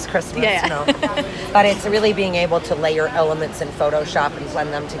it's almost Christmas, you know. But it's really being able to layer elements in Photoshop and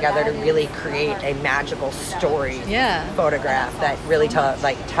blend them together to really create a magical story photograph that really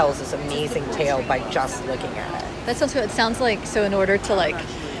tells this amazing tale by just looking at it. That sounds good. It sounds like, so in order to like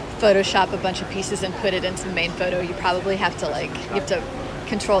Photoshop a bunch of pieces and put it into the main photo, you probably have to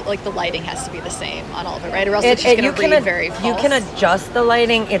control, like, the lighting has to be the same on all of it, right? Or else it's just going to read very false. You can adjust the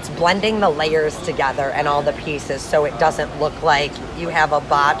lighting. It's blending the layers together and all the pieces so it doesn't look like you have a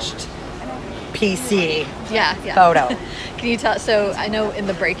botched PC photo. Can you tell? So I know in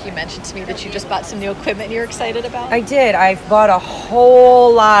the break you mentioned to me that you just bought some new equipment you're excited about. I did. I've bought a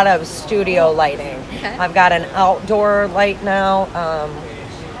whole lot of studio lighting. Okay. I've got an outdoor light now,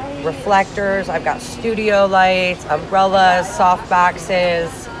 reflectors. I've got studio lights, umbrellas, soft boxes.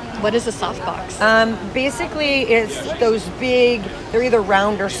 What is a softbox? Basically, it's those big, they're either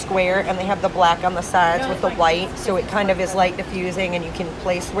round or square, and they have the black on the sides with the white, so it kind of is light diffusing, and you can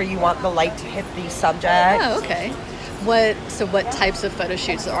place where you want the light to hit the subject. Oh, okay. What types of photo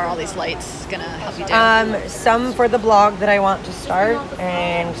shoots are all these lights going to help you do? Some for the blog that I want to start,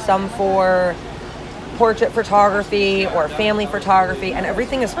 and some for portrait photography or family photography, and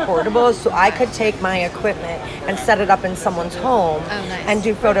everything is portable, so I could take my equipment and set it up in someone's home and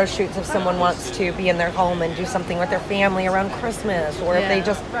do photo shoots if someone wants to be in their home and do something with their family around Christmas, or if they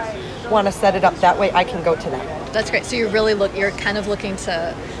just want to set it up that way, I can go to them. That's great. So you're kind of looking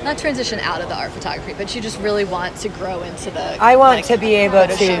to not transition out of the art photography, but you just really want to grow into the I want to be able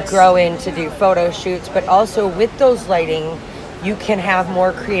to shoots. grow in to do photo shoots, but also with those lighting you can have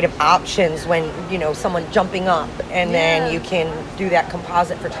more creative options when, someone jumping up, and then you can do that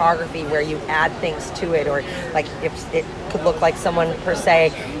composite photography where you add things to it, or like if it could look like someone per se,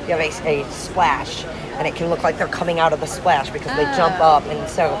 you have a splash, and it can look like they're coming out of the splash because they jump up, and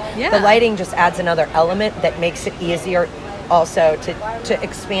so the lighting just adds another element that makes it easier also to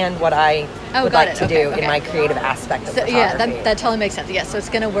expand what I would like to do in my creative aspect of photography. Yeah, that totally makes sense. Yeah, so it's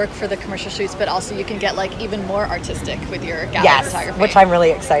going to work for the commercial shoots, but also you can get like even more artistic with your gallery photography. Which I'm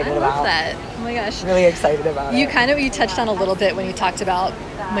really excited about. I love that. Oh my gosh. Really excited about it. You touched on a little bit when you talked about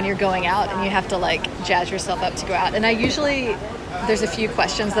when you're going out and you have to like jazz yourself up to go out. And there's a few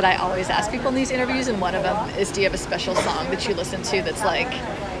questions that I always ask people in these interviews, and one of them is, do you have a special song that you listen to that's like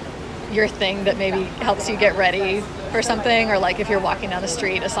your thing that maybe helps you get ready for something, or like if you're walking down the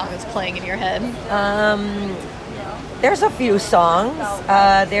street, a song that's playing in your head? There's a few songs.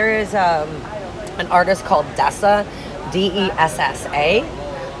 There is an artist called Dessa, Dessa.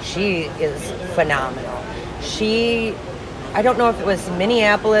 She is phenomenal. I don't know if it was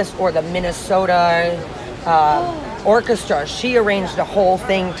Minneapolis or the Minnesota orchestra. She arranged a whole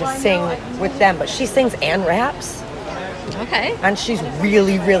thing to sing with them, but she sings and raps. Okay. And she's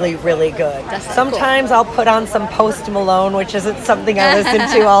really, really, really good. That's Sometimes cool. I'll put on some Post Malone, which isn't something I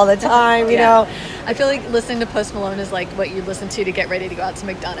listen to all the time, you know. I feel like listening to Post Malone is like what you listen to get ready to go out to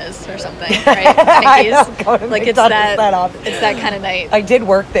McDonald's or something, right? I don't go to like McDonald's that often. It's that kind of night. I did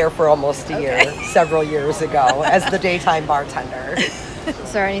work there for almost a year, several years ago, as the daytime bartender.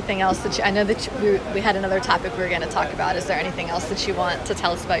 Is there anything else that I know that we had another topic we were going to talk about. Is there anything else that you want to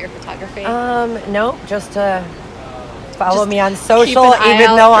tell us about your photography? No, just to follow me on social,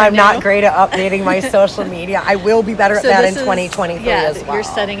 even though I'm not great at updating my social media. I will be better at that in 2023 as well. You're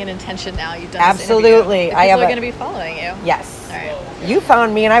setting an intention now. You've done absolutely. People are going to be following you. Yes. All right. You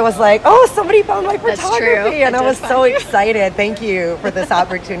found me, and I was like, oh, somebody found my photography. That's true. And I was so excited. Thank you for this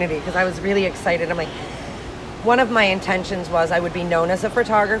opportunity, because I was really excited. I'm like, one of my intentions was I would be known as a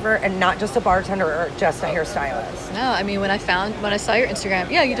photographer and not just a bartender or just a hairstylist. No, I mean, when I saw your Instagram,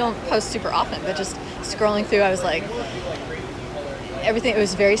 you don't post super often, but just scrolling through, I was like, everything, it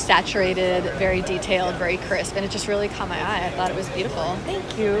was very saturated, very detailed, very crisp, and it just really caught my eye. I thought it was beautiful.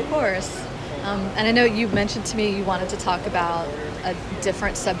 Thank you. Of course. And I know you mentioned to me you wanted to talk about a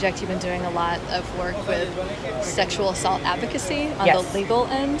different subject. You've been doing a lot of work with sexual assault advocacy on the legal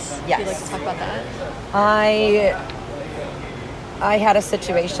end. Yes. Would you like to talk about that? I had a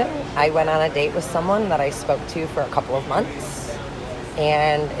situation. I went on a date with someone that I spoke to for a couple of months,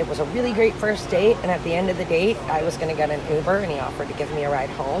 and it was a really great first date, and at the end of the date I was going to get an Uber, and he offered to give me a ride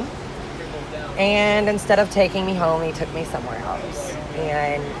home, and instead of taking me home, he took me somewhere else.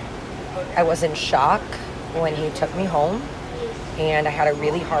 And I was in shock when he took me home, and I had a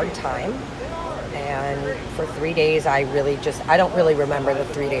really hard time. And for 3 days, I don't really remember the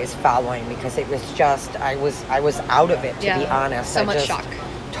 3 days following, because it was just, I was out of it, to be honest. So much shock.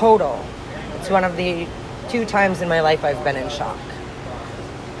 Total. It's one of the 2 times in my life I've been in shock.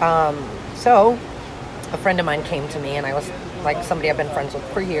 So a friend of mine came to me, and I was like somebody I've been friends with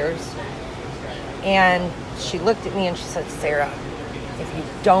for years. And she looked at me and she said, Sarah, if you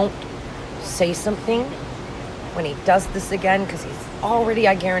don't say something when he does this again, because he's already,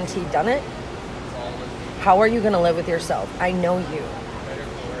 I guarantee, done it, how are you going to live with yourself? I know you.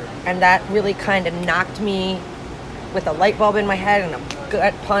 And that really kind of knocked me with a light bulb in my head and a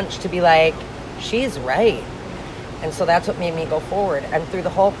gut punch to be like, she's right. And so that's what made me go forward. And through the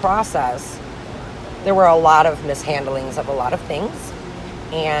whole process, there were a lot of mishandlings of a lot of things.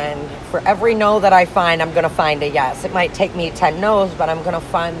 And for every no that I find, I'm going to find a yes. It might take me 10 no's, but I'm going to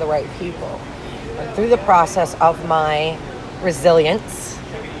find the right people. And through the process of my resilience,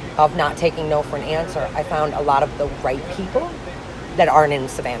 of not taking no for an answer, I found a lot of the right people that aren't in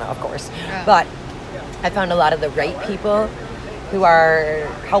Savannah, of course. Yeah. But I found a lot of the right people who are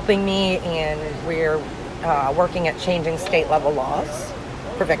helping me, and we're working at changing state level laws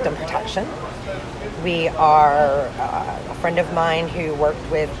for victim protection. We are a friend of mine who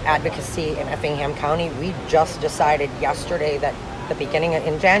worked with advocacy in Effingham County. We just decided yesterday that the beginning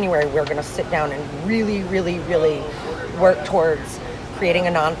in January, we're going to sit down and really, really, really work towards creating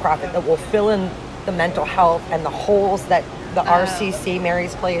a nonprofit that will fill in the mental health and the holes that the RCC,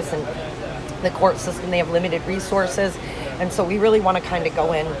 Mary's Place, and the court system, they have limited resources. And so we really want to kind of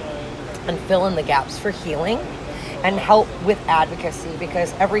go in and fill in the gaps for healing and help with advocacy,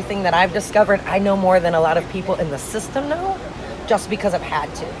 because everything that I've discovered, I know more than a lot of people in the system know, just because I've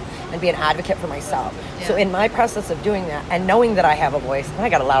had to and be an advocate for myself. Yeah. So in my process of doing that and knowing that I have a voice, and I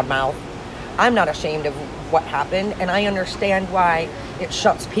got a loud mouth, I'm not ashamed of what happened, and I understand why it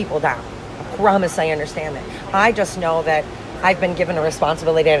shuts people down. I promise I understand that. I just know that I've been given a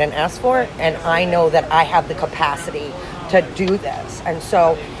responsibility I didn't ask for, and I know that I have the capacity to do this. And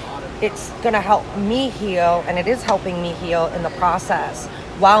so it's going to help me heal, and it is helping me heal in the process,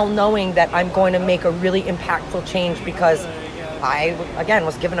 while knowing that I'm going to make a really impactful change, because I, again,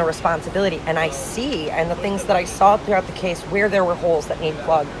 was given a responsibility, and I see, and the things that I saw throughout the case where there were holes that need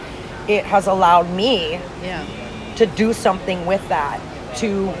plugged, it has allowed me to do something with that,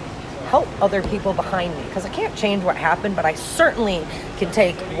 to help other people behind me, because I can't change what happened, but I certainly can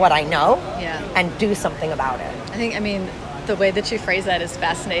take what I know and do something about it. I mean, the way that you phrase that is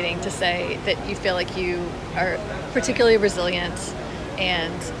fascinating, to say that you feel like you are particularly resilient,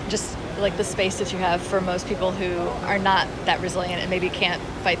 and just like the space that you have for most people who are not that resilient and maybe can't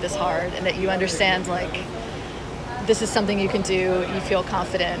fight this hard, and that you understand, like, this is something you can do, you feel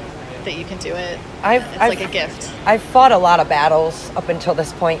confident that you can do it. It's like a gift. I've fought a lot of battles up until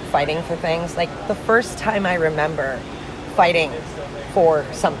this point, fighting for things. Like, the first time I remember fighting for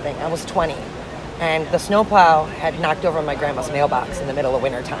something, I was 20. And the snowplow had knocked over my grandma's mailbox in the middle of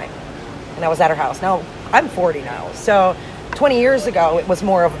winter time. And I was at her house. Now, I'm 40 now. So 20 years ago, it was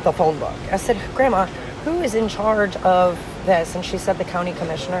more of the phone book. I said, Grandma, who is in charge of this? And she said, the county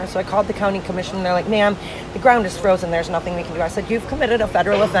commissioner. So I called the county commissioner, and they're like, ma'am, the ground is frozen. There's nothing we can do. I said, you've committed a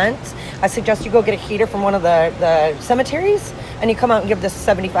federal offense. I suggest you go get a heater from one of the cemeteries, and you come out and give this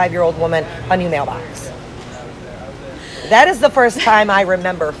 75-year-old woman a new mailbox. That is the first time I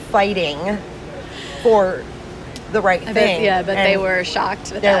remember fighting for the right thing. But they were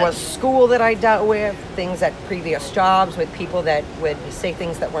shocked with there that. Was school that I dealt with, things at previous jobs with people that would say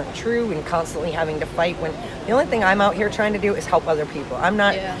things that weren't true, and constantly having to fight, when the only thing I'm out here trying to do is help other people. I'm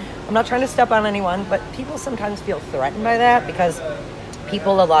not trying to step on anyone, but people sometimes feel threatened by that, because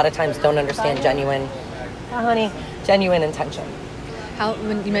people a lot of times don't understand genuine intention.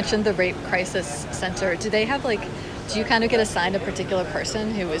 When you mentioned the Rape Crisis Center, do they have, like, do you kind of get assigned a particular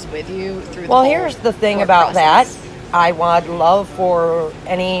person who is with you through the whole here's the thing about process? that. I would love for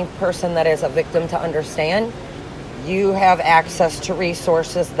any person that is a victim to understand, you have access to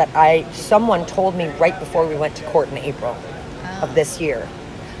resources that someone told me right before we went to court in April of this year.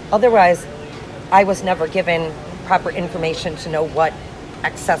 Otherwise, I was never given proper information to know what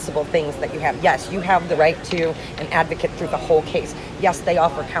accessible things that you have. Yes, you have the right to an advocate through the whole case. Yes, they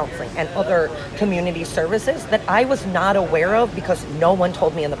offer counseling and other community services that I was not aware of, because no one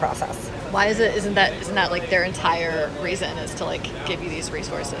told me in the process. Why isn't that like their entire reason, is to, like, give you these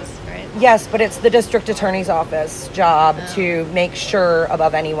resources, right? Yes, but it's the district attorney's office job to make sure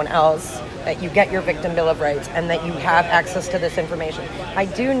above anyone else that you get your victim bill of rights and that you have access to this information. I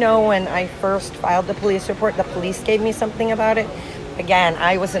do know when I first filed the police report, the police gave me something about it. Again,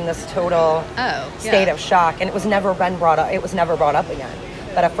 I was in this total state of shock, and it was never brought up again.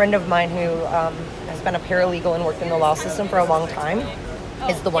 But a friend of mine who has been a paralegal and worked in the law system for a long time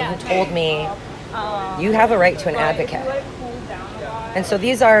is the one who told me, you have a right to an advocate. And so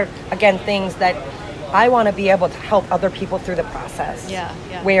these are, again, things that I want to be able to help other people through the process.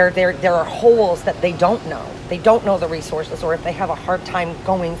 Where there are holes that they don't know. They don't know the resources, or if they have a hard time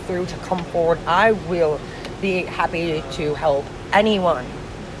going through to come forward, I will be happy to help anyone,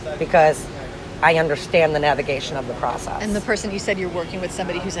 because I understand the navigation of the process. And the person, you said you're working with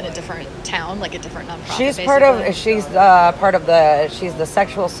somebody who's in a different town, like a different nonprofit. She's she's the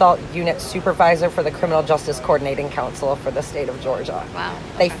sexual assault unit supervisor for the Criminal Justice Coordinating Council for the state of Georgia. Wow.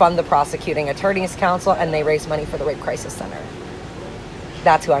 They fund the Prosecuting Attorneys Council, and they raise money for the Rape Crisis Center.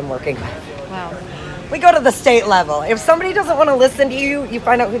 That's who I'm working with. Wow. We go to the state level. If somebody doesn't want to listen to you, you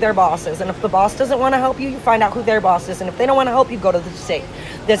find out who their boss is. And if the boss doesn't want to help you, you find out who their boss is. And if they don't want to help you, go to the state.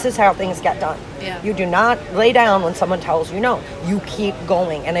 This is how things get done. Yeah. You do not lay down when someone tells you no. You keep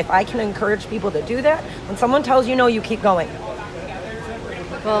going. And if I can encourage people to do that, when someone tells you no, you keep going.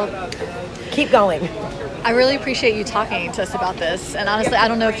 Well, keep going. I really appreciate you talking to us about this. And honestly, I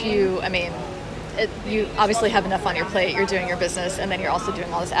don't know if you obviously have enough on your plate. You're doing your business, and then you're also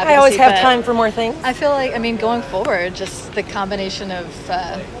doing all this advocacy. I always have time for more things. I feel like, going forward, just the combination of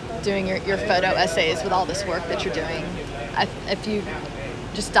doing your photo essays with all this work that you're doing, if you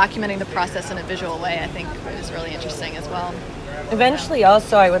just documenting the process in a visual way, I think is really interesting as well. Eventually,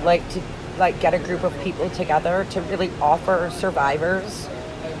 also, I would like to get a group of people together to really offer survivors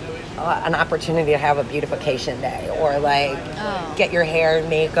an opportunity to have a beautification day, or get your hair and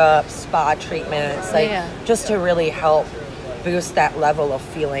makeup, spa treatments, just to really help boost that level of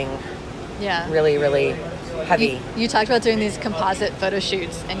feeling really, really heavy. You talked about doing these composite photo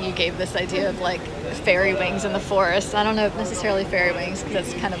shoots, and you gave this idea of fairy wings in the forest. I don't know if necessarily fairy wings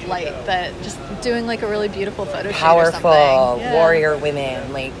because it's kind of light, but just doing a really beautiful photo shoot or something. Powerful warrior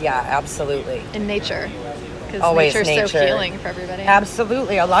women, absolutely. In nature. Because always nature's so healing for everybody.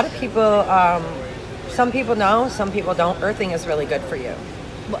 Absolutely. A lot of people, some people know, some people don't. Earthing is really good for you.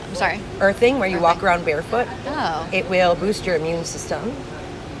 Well, I'm sorry? Earthing, where you walk around barefoot. Oh. It will boost your immune system.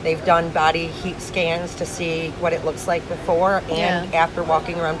 They've done body heat scans to see what it looks like before and after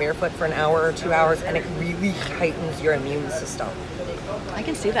walking around barefoot for an hour or 2 hours, and it really heightens your immune system. I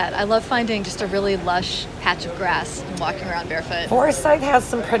can see that. I love finding just a really lush patch of grass and walking around barefoot. Forsyth has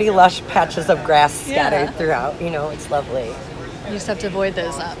some pretty lush patches of grass scattered throughout. It's lovely. You just have to avoid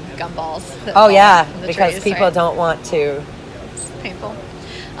those gumballs. Because people don't want to. It's painful.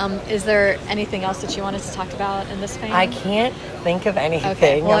 Is there anything else that you wanted to talk about in this vein? I can't think of anything.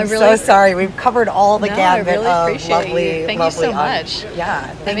 Okay. Well, I'm so sorry. We've covered all the gambit I really appreciate of lovely, you. Thank lovely you so much.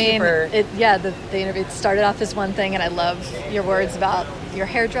 Thank you for... the interview started off as one thing, and I love your words about your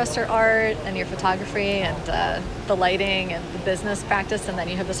hairdresser art and your photography and the lighting and the business practice, and then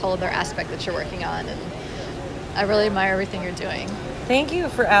you have this whole other aspect that you're working on, and I really admire everything you're doing. Thank you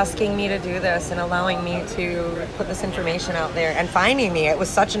for asking me to do this and allowing me to put this information out there and finding me. It was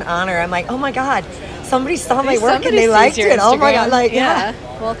such an honor. I'm like, oh my God, somebody saw my work and they liked it. Oh my God,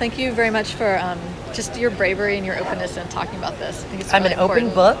 Well, thank you very much for just your bravery and your openness in talking about this. I think it's I'm really an open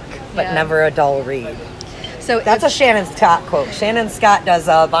book, but never a dull read. So that's a Shannon Scott quote. Shannon Scott does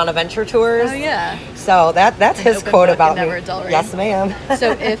Bonaventure tours. Oh yeah. So that's his quote about me. Never a dull read. Yes, ma'am.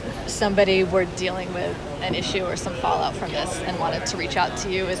 So if somebody were dealing with an issue or some fallout from this and wanted to reach out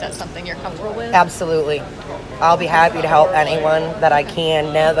to you, is that something you're comfortable with? Absolutely. I'll be happy to help anyone that I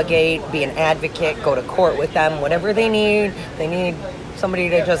can navigate, be an advocate, go to court with them, whatever they need. They need somebody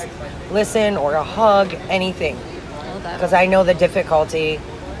to just listen or a hug, anything. Because I know the difficulty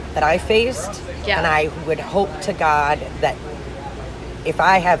that I faced, and I would hope to God that if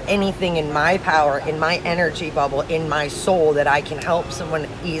I have anything in my power, in my energy bubble, in my soul, that I can help someone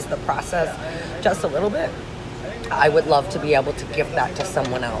ease the process just a little bit, I would love to be able to give that to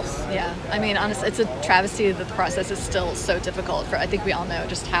someone else. Yeah, honestly, it's a travesty that the process is still so difficult. I think we all know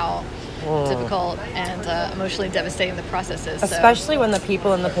just how difficult and emotionally devastating the process is. Especially when the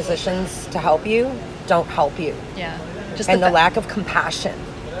people in the positions to help you don't help you. Yeah. And the lack of compassion.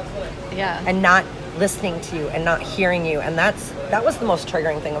 Yeah. And not listening to you and not hearing you. And that was the most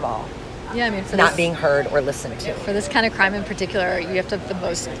triggering thing of all. Yeah, for not being heard or listened to. For this kind of crime in particular, you have to have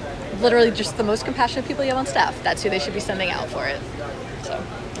the most compassionate people you have on staff. That's who they should be sending out for it. So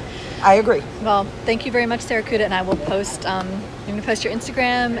I agree. Well, thank you very much, Sarah Kuda, and I will post. I'm going to post your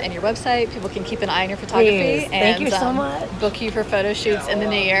Instagram and your website. People can keep an eye on your photography. Please. Thank you so much. Book you for photo shoots in the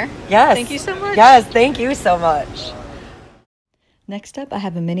new year. Yes. Thank you so much. Yes, thank you so much. Next up, I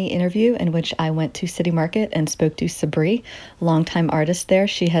have a mini interview in which I went to City Market and spoke to Sabri, longtime artist there.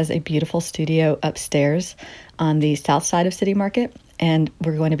 She has a beautiful studio upstairs on the south side of City Market, and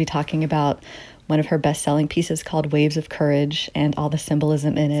we're going to be talking about one of her best-selling pieces called Waves of Courage and all the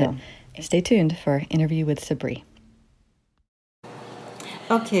symbolism in it. So, stay tuned for our interview with Sabri.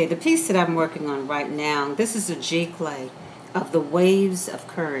 Okay, the piece that I'm working on right now, this is a giclée of the Waves of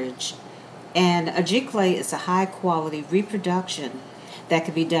Courage. And a giclée is a high-quality reproduction that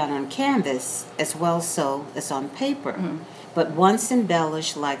could be done on canvas as well so as on paper. But once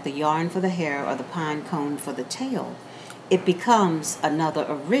embellished like the yarn for the hair or the pine cone for the tail, it becomes another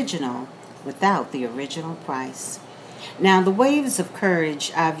original without the original price. Now, the Waves of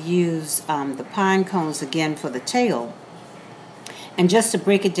Courage, I've used the pine cones again for the tail. And just to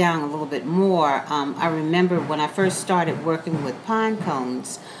break it down a little bit more, I remember when I first started working with pine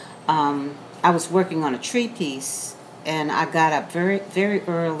cones, I was working on a tree piece, and I got up very, very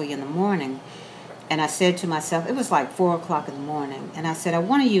early in the morning, and I said to myself, it was like 4 o'clock in the morning, and I said, I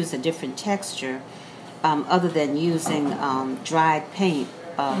want to use a different texture other than using dried paint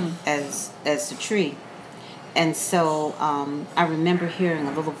as the tree. And so I remember hearing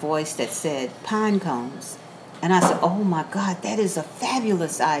a little voice that said, pine cones. And I said, oh my God, that is a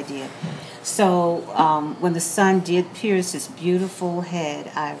fabulous idea. So when the sun did pierce his beautiful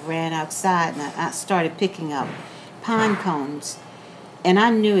head, I ran outside and I started picking up pine cones. And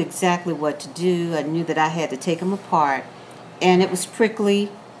I knew exactly what to do. I knew that I had to take them apart. And it was prickly.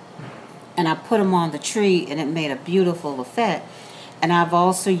 And I put them on the tree and it made a beautiful effect. And I've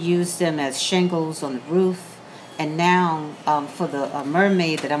also used them as shingles on the roof. And now, for the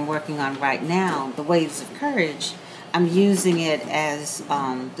mermaid that I'm working on right now, the Waves of Courage, I'm using it as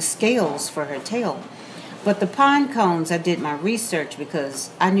the scales for her tail. But the pine cones, I did my research because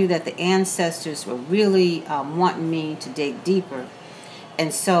I knew that the ancestors were really wanting me to dig deeper.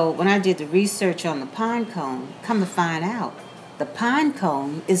 And so when I did the research on the pine cone, come to find out, the pine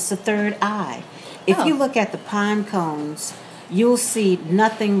cone is the third eye. If you look at the pine cones, you'll see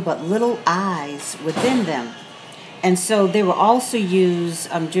nothing but little eyes within them. And so they were also used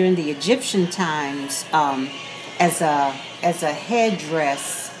during the Egyptian times as a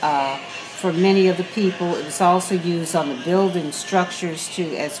headdress for many of the people. It was also used on the building structures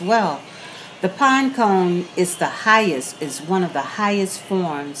too as well. The pine cone is one of the highest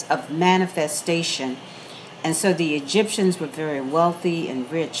forms of manifestation. And so the Egyptians were very wealthy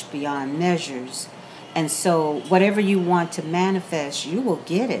and rich beyond measures. And so whatever you want to manifest, you will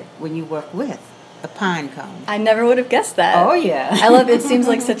get it when you work with a pine cone. I never would have guessed that. Oh yeah, I love it. It seems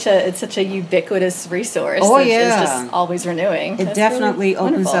like it's such a ubiquitous resource. Oh It's yeah, just always renewing. It definitely really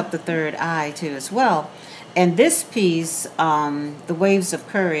opens wonderful. up the third eye too as well. And this piece, the Waves of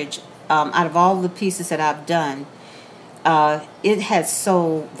Courage, out of all the pieces that I've done, it has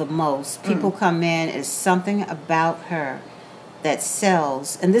sold the most. People come in, it's something about her that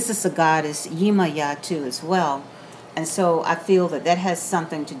sells. And this is the goddess Yemaya too as well. And so I feel that has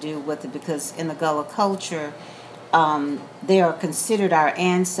something to do with it because in the Gullah culture, they are considered our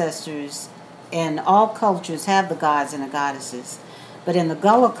ancestors, and all cultures have the gods and the goddesses. But in the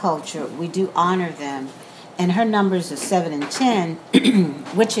Gullah culture, we do honor them. And her numbers are 7 and 10,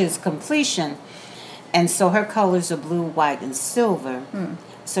 which is completion. And so her colors are blue, white, and silver.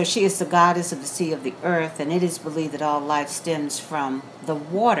 So she is the goddess of the sea of the earth, and it is believed that all life stems from the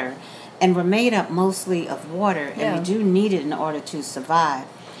water. And we're made up mostly of water, and we do need it in order to survive.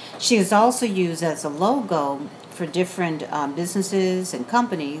 She is also used as a logo for different businesses and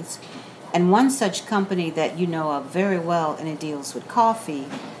companies. And one such company that you know of very well, and it deals with coffee,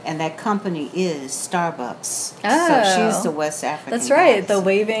 and that company is Starbucks. Oh. So she's the West African That's right, goddess. the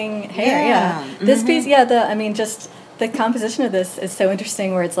waving hair, Yeah. This piece, just the composition of this is so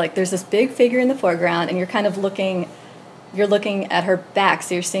interesting where it's like there's this big figure in the foreground and you're kind of looking at her back,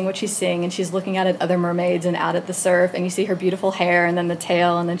 so you're seeing what she's seeing, and she's looking out at other mermaids and out at the surf, and you see her beautiful hair and then the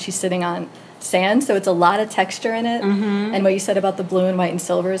tail, and then she's sitting on sand, so it's a lot of texture in it. And what you said about the blue and white and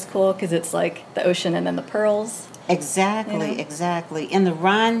silver is cool because it's like the ocean and then the pearls. Exactly. In the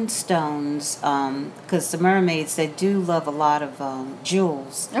rhinestones, because the mermaids, they do love a lot of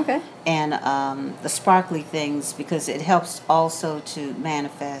jewels. Okay. And the sparkly things, because it helps also to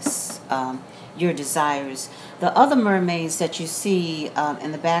manifest your desires. The other mermaids that you see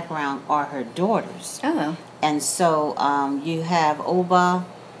in the background are her daughters. Oh. And so you have Oba,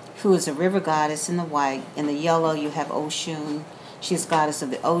 who is a river goddess in the white. In the yellow, you have Oshun. She's goddess of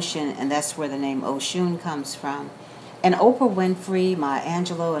the ocean, and that's where the name Oshun comes from. And Oprah Winfrey, Maya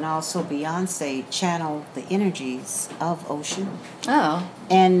Angelou, and also Beyonce channel the energies of Oshun. Oh.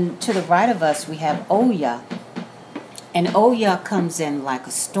 And to the right of us, we have Oya. And Oya comes in like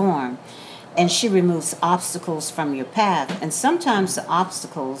a storm, and she removes obstacles from your path. And sometimes the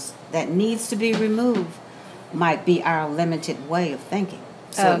obstacles that needs to be removed might be our limited way of thinking.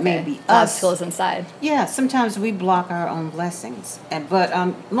 So it may be us. Obstacles inside. Yeah, sometimes we block our own blessings. But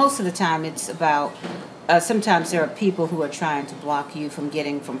most of the time it's about, sometimes there are people who are trying to block you from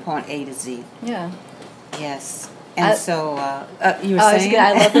getting from point A to Z. Yeah. Yes. And so, you were saying?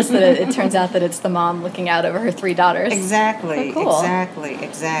 I love this, that it turns out that it's the mom looking out over her 3 daughters. Exactly, cool.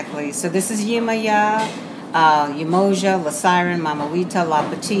 exactly. So this is Yemaya, Umoja, La Siren, Mama Wita, La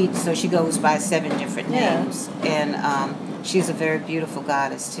Petite. So she goes by 7 different names. And she's a very beautiful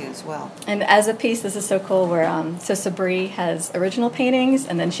goddess, too, as well. And as a piece, this is so cool, where so Sabri has original paintings,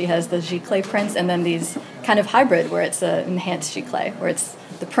 and then she has the giclée prints, and then these kind of hybrid, where it's an enhanced giclée, where it's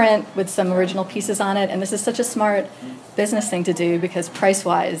the print with some original pieces on it. And this is such a smart business thing to do, because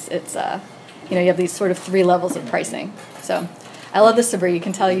price-wise, it's, you have these sort of 3 levels of pricing. So I love this, Sabri. You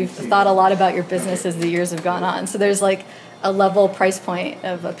can tell you've thought a lot about your business as the years have gone on. So there's like a level price point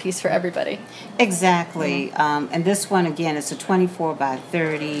of a piece for everybody. Exactly. And this one, again, is a 24 by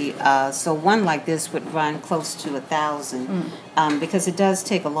 30. So one like this would run close to 1,000 because it does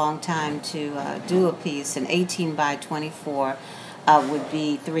take a long time to do a piece. An 18 by 24 would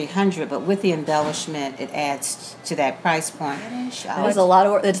be 300, but with the embellishment, it adds to that price point. There's a lot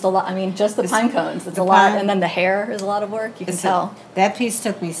of work. It's a lot. I mean, just the pine cones. It's a lot, and then the hair is a lot of work. You can tell. That piece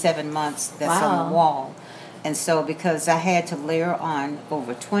took me 7 months. That's on the wall. And so, because I had to layer on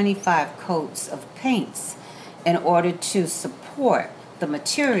over 25 coats of paints in order to support the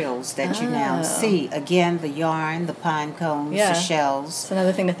materials that you now see. Again, the yarn, the pine cones, the shells. It's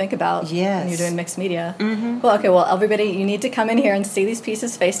another thing to think about when you're doing mixed media. Mm-hmm. Well, okay, everybody, you need to come in here and see these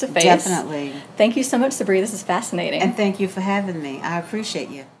pieces face to face. Definitely. Thank you so much, Sabri. This is fascinating. And thank you for having me. I appreciate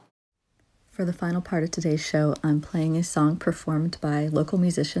you. For the final part of today's show, I'm playing a song performed by local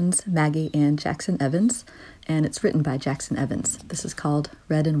musicians Maggie and Jackson Evans, and it's written by Jackson Evans. This is called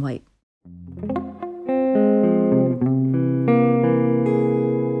Red and White.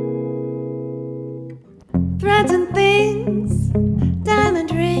 Threads and things,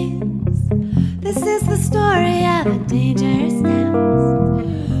 diamond rings. This is the story of a dangerous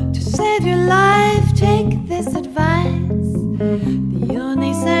dance. To save your life, take this advice. The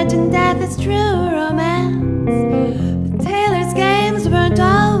only certain death is true romance. The tailor's games weren't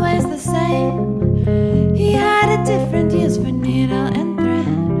always the same. He had a different use for needle and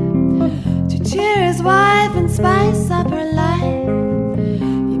thread to cheer his wife and spice up her life.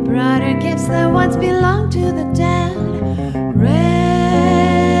 He brought her gifts that once belonged to the dead.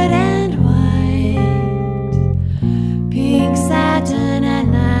 Red and white, pink satin at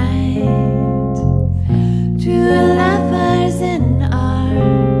night. Two lovers in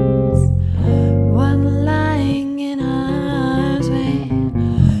arms, one lying in harm's way.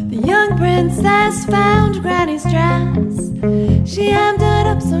 The young princess found Granny's dress. She hemmed it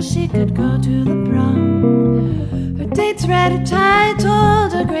up so she could go to the prom. Her date's red tie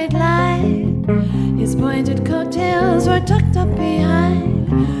told a great lie. His pointed coattails were tucked up behind.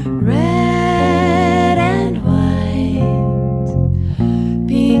 Red and white,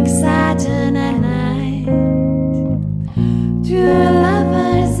 pink satin at night. Two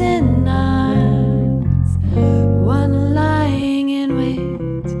lovers in arms, one lying in wait.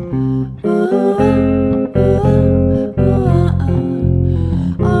 Ooh, ooh, ooh, oh,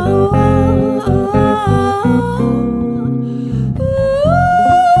 oh, oh, oh.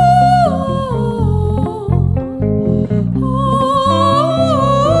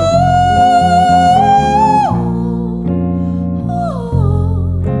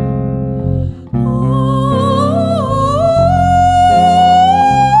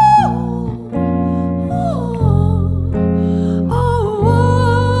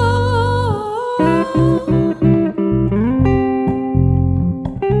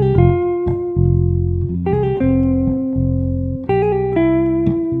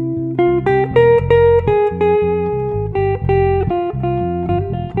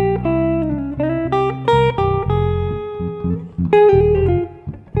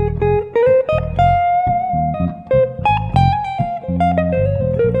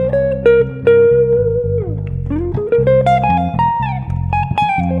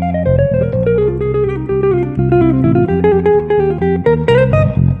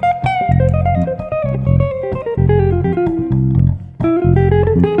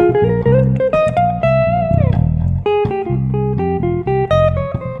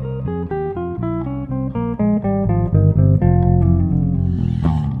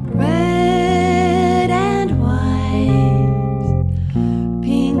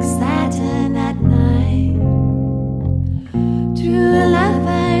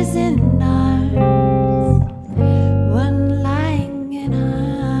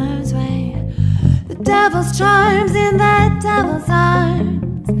 Devil's charms in that devil's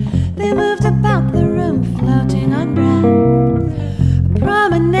arms. They moved about the room, floating on breath. A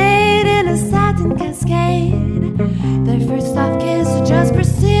promenade in a satin cascade. Their first soft kiss just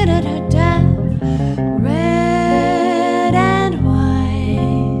preceded her death. Red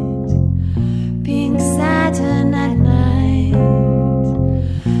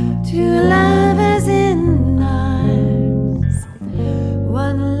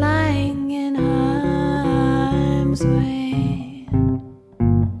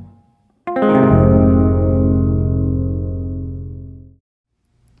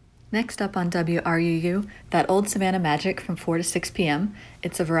Next up on WRUU, That Old Savannah Magic from 4 to 6 p.m.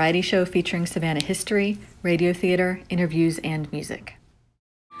 It's a variety show featuring Savannah history, radio theater, interviews, and music.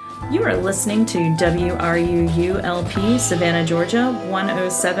 You are listening to WRUU-LP, Savannah, Georgia,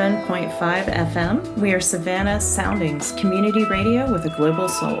 107.5 FM. We are Savannah Soundings, community radio with a global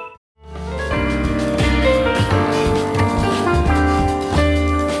soul.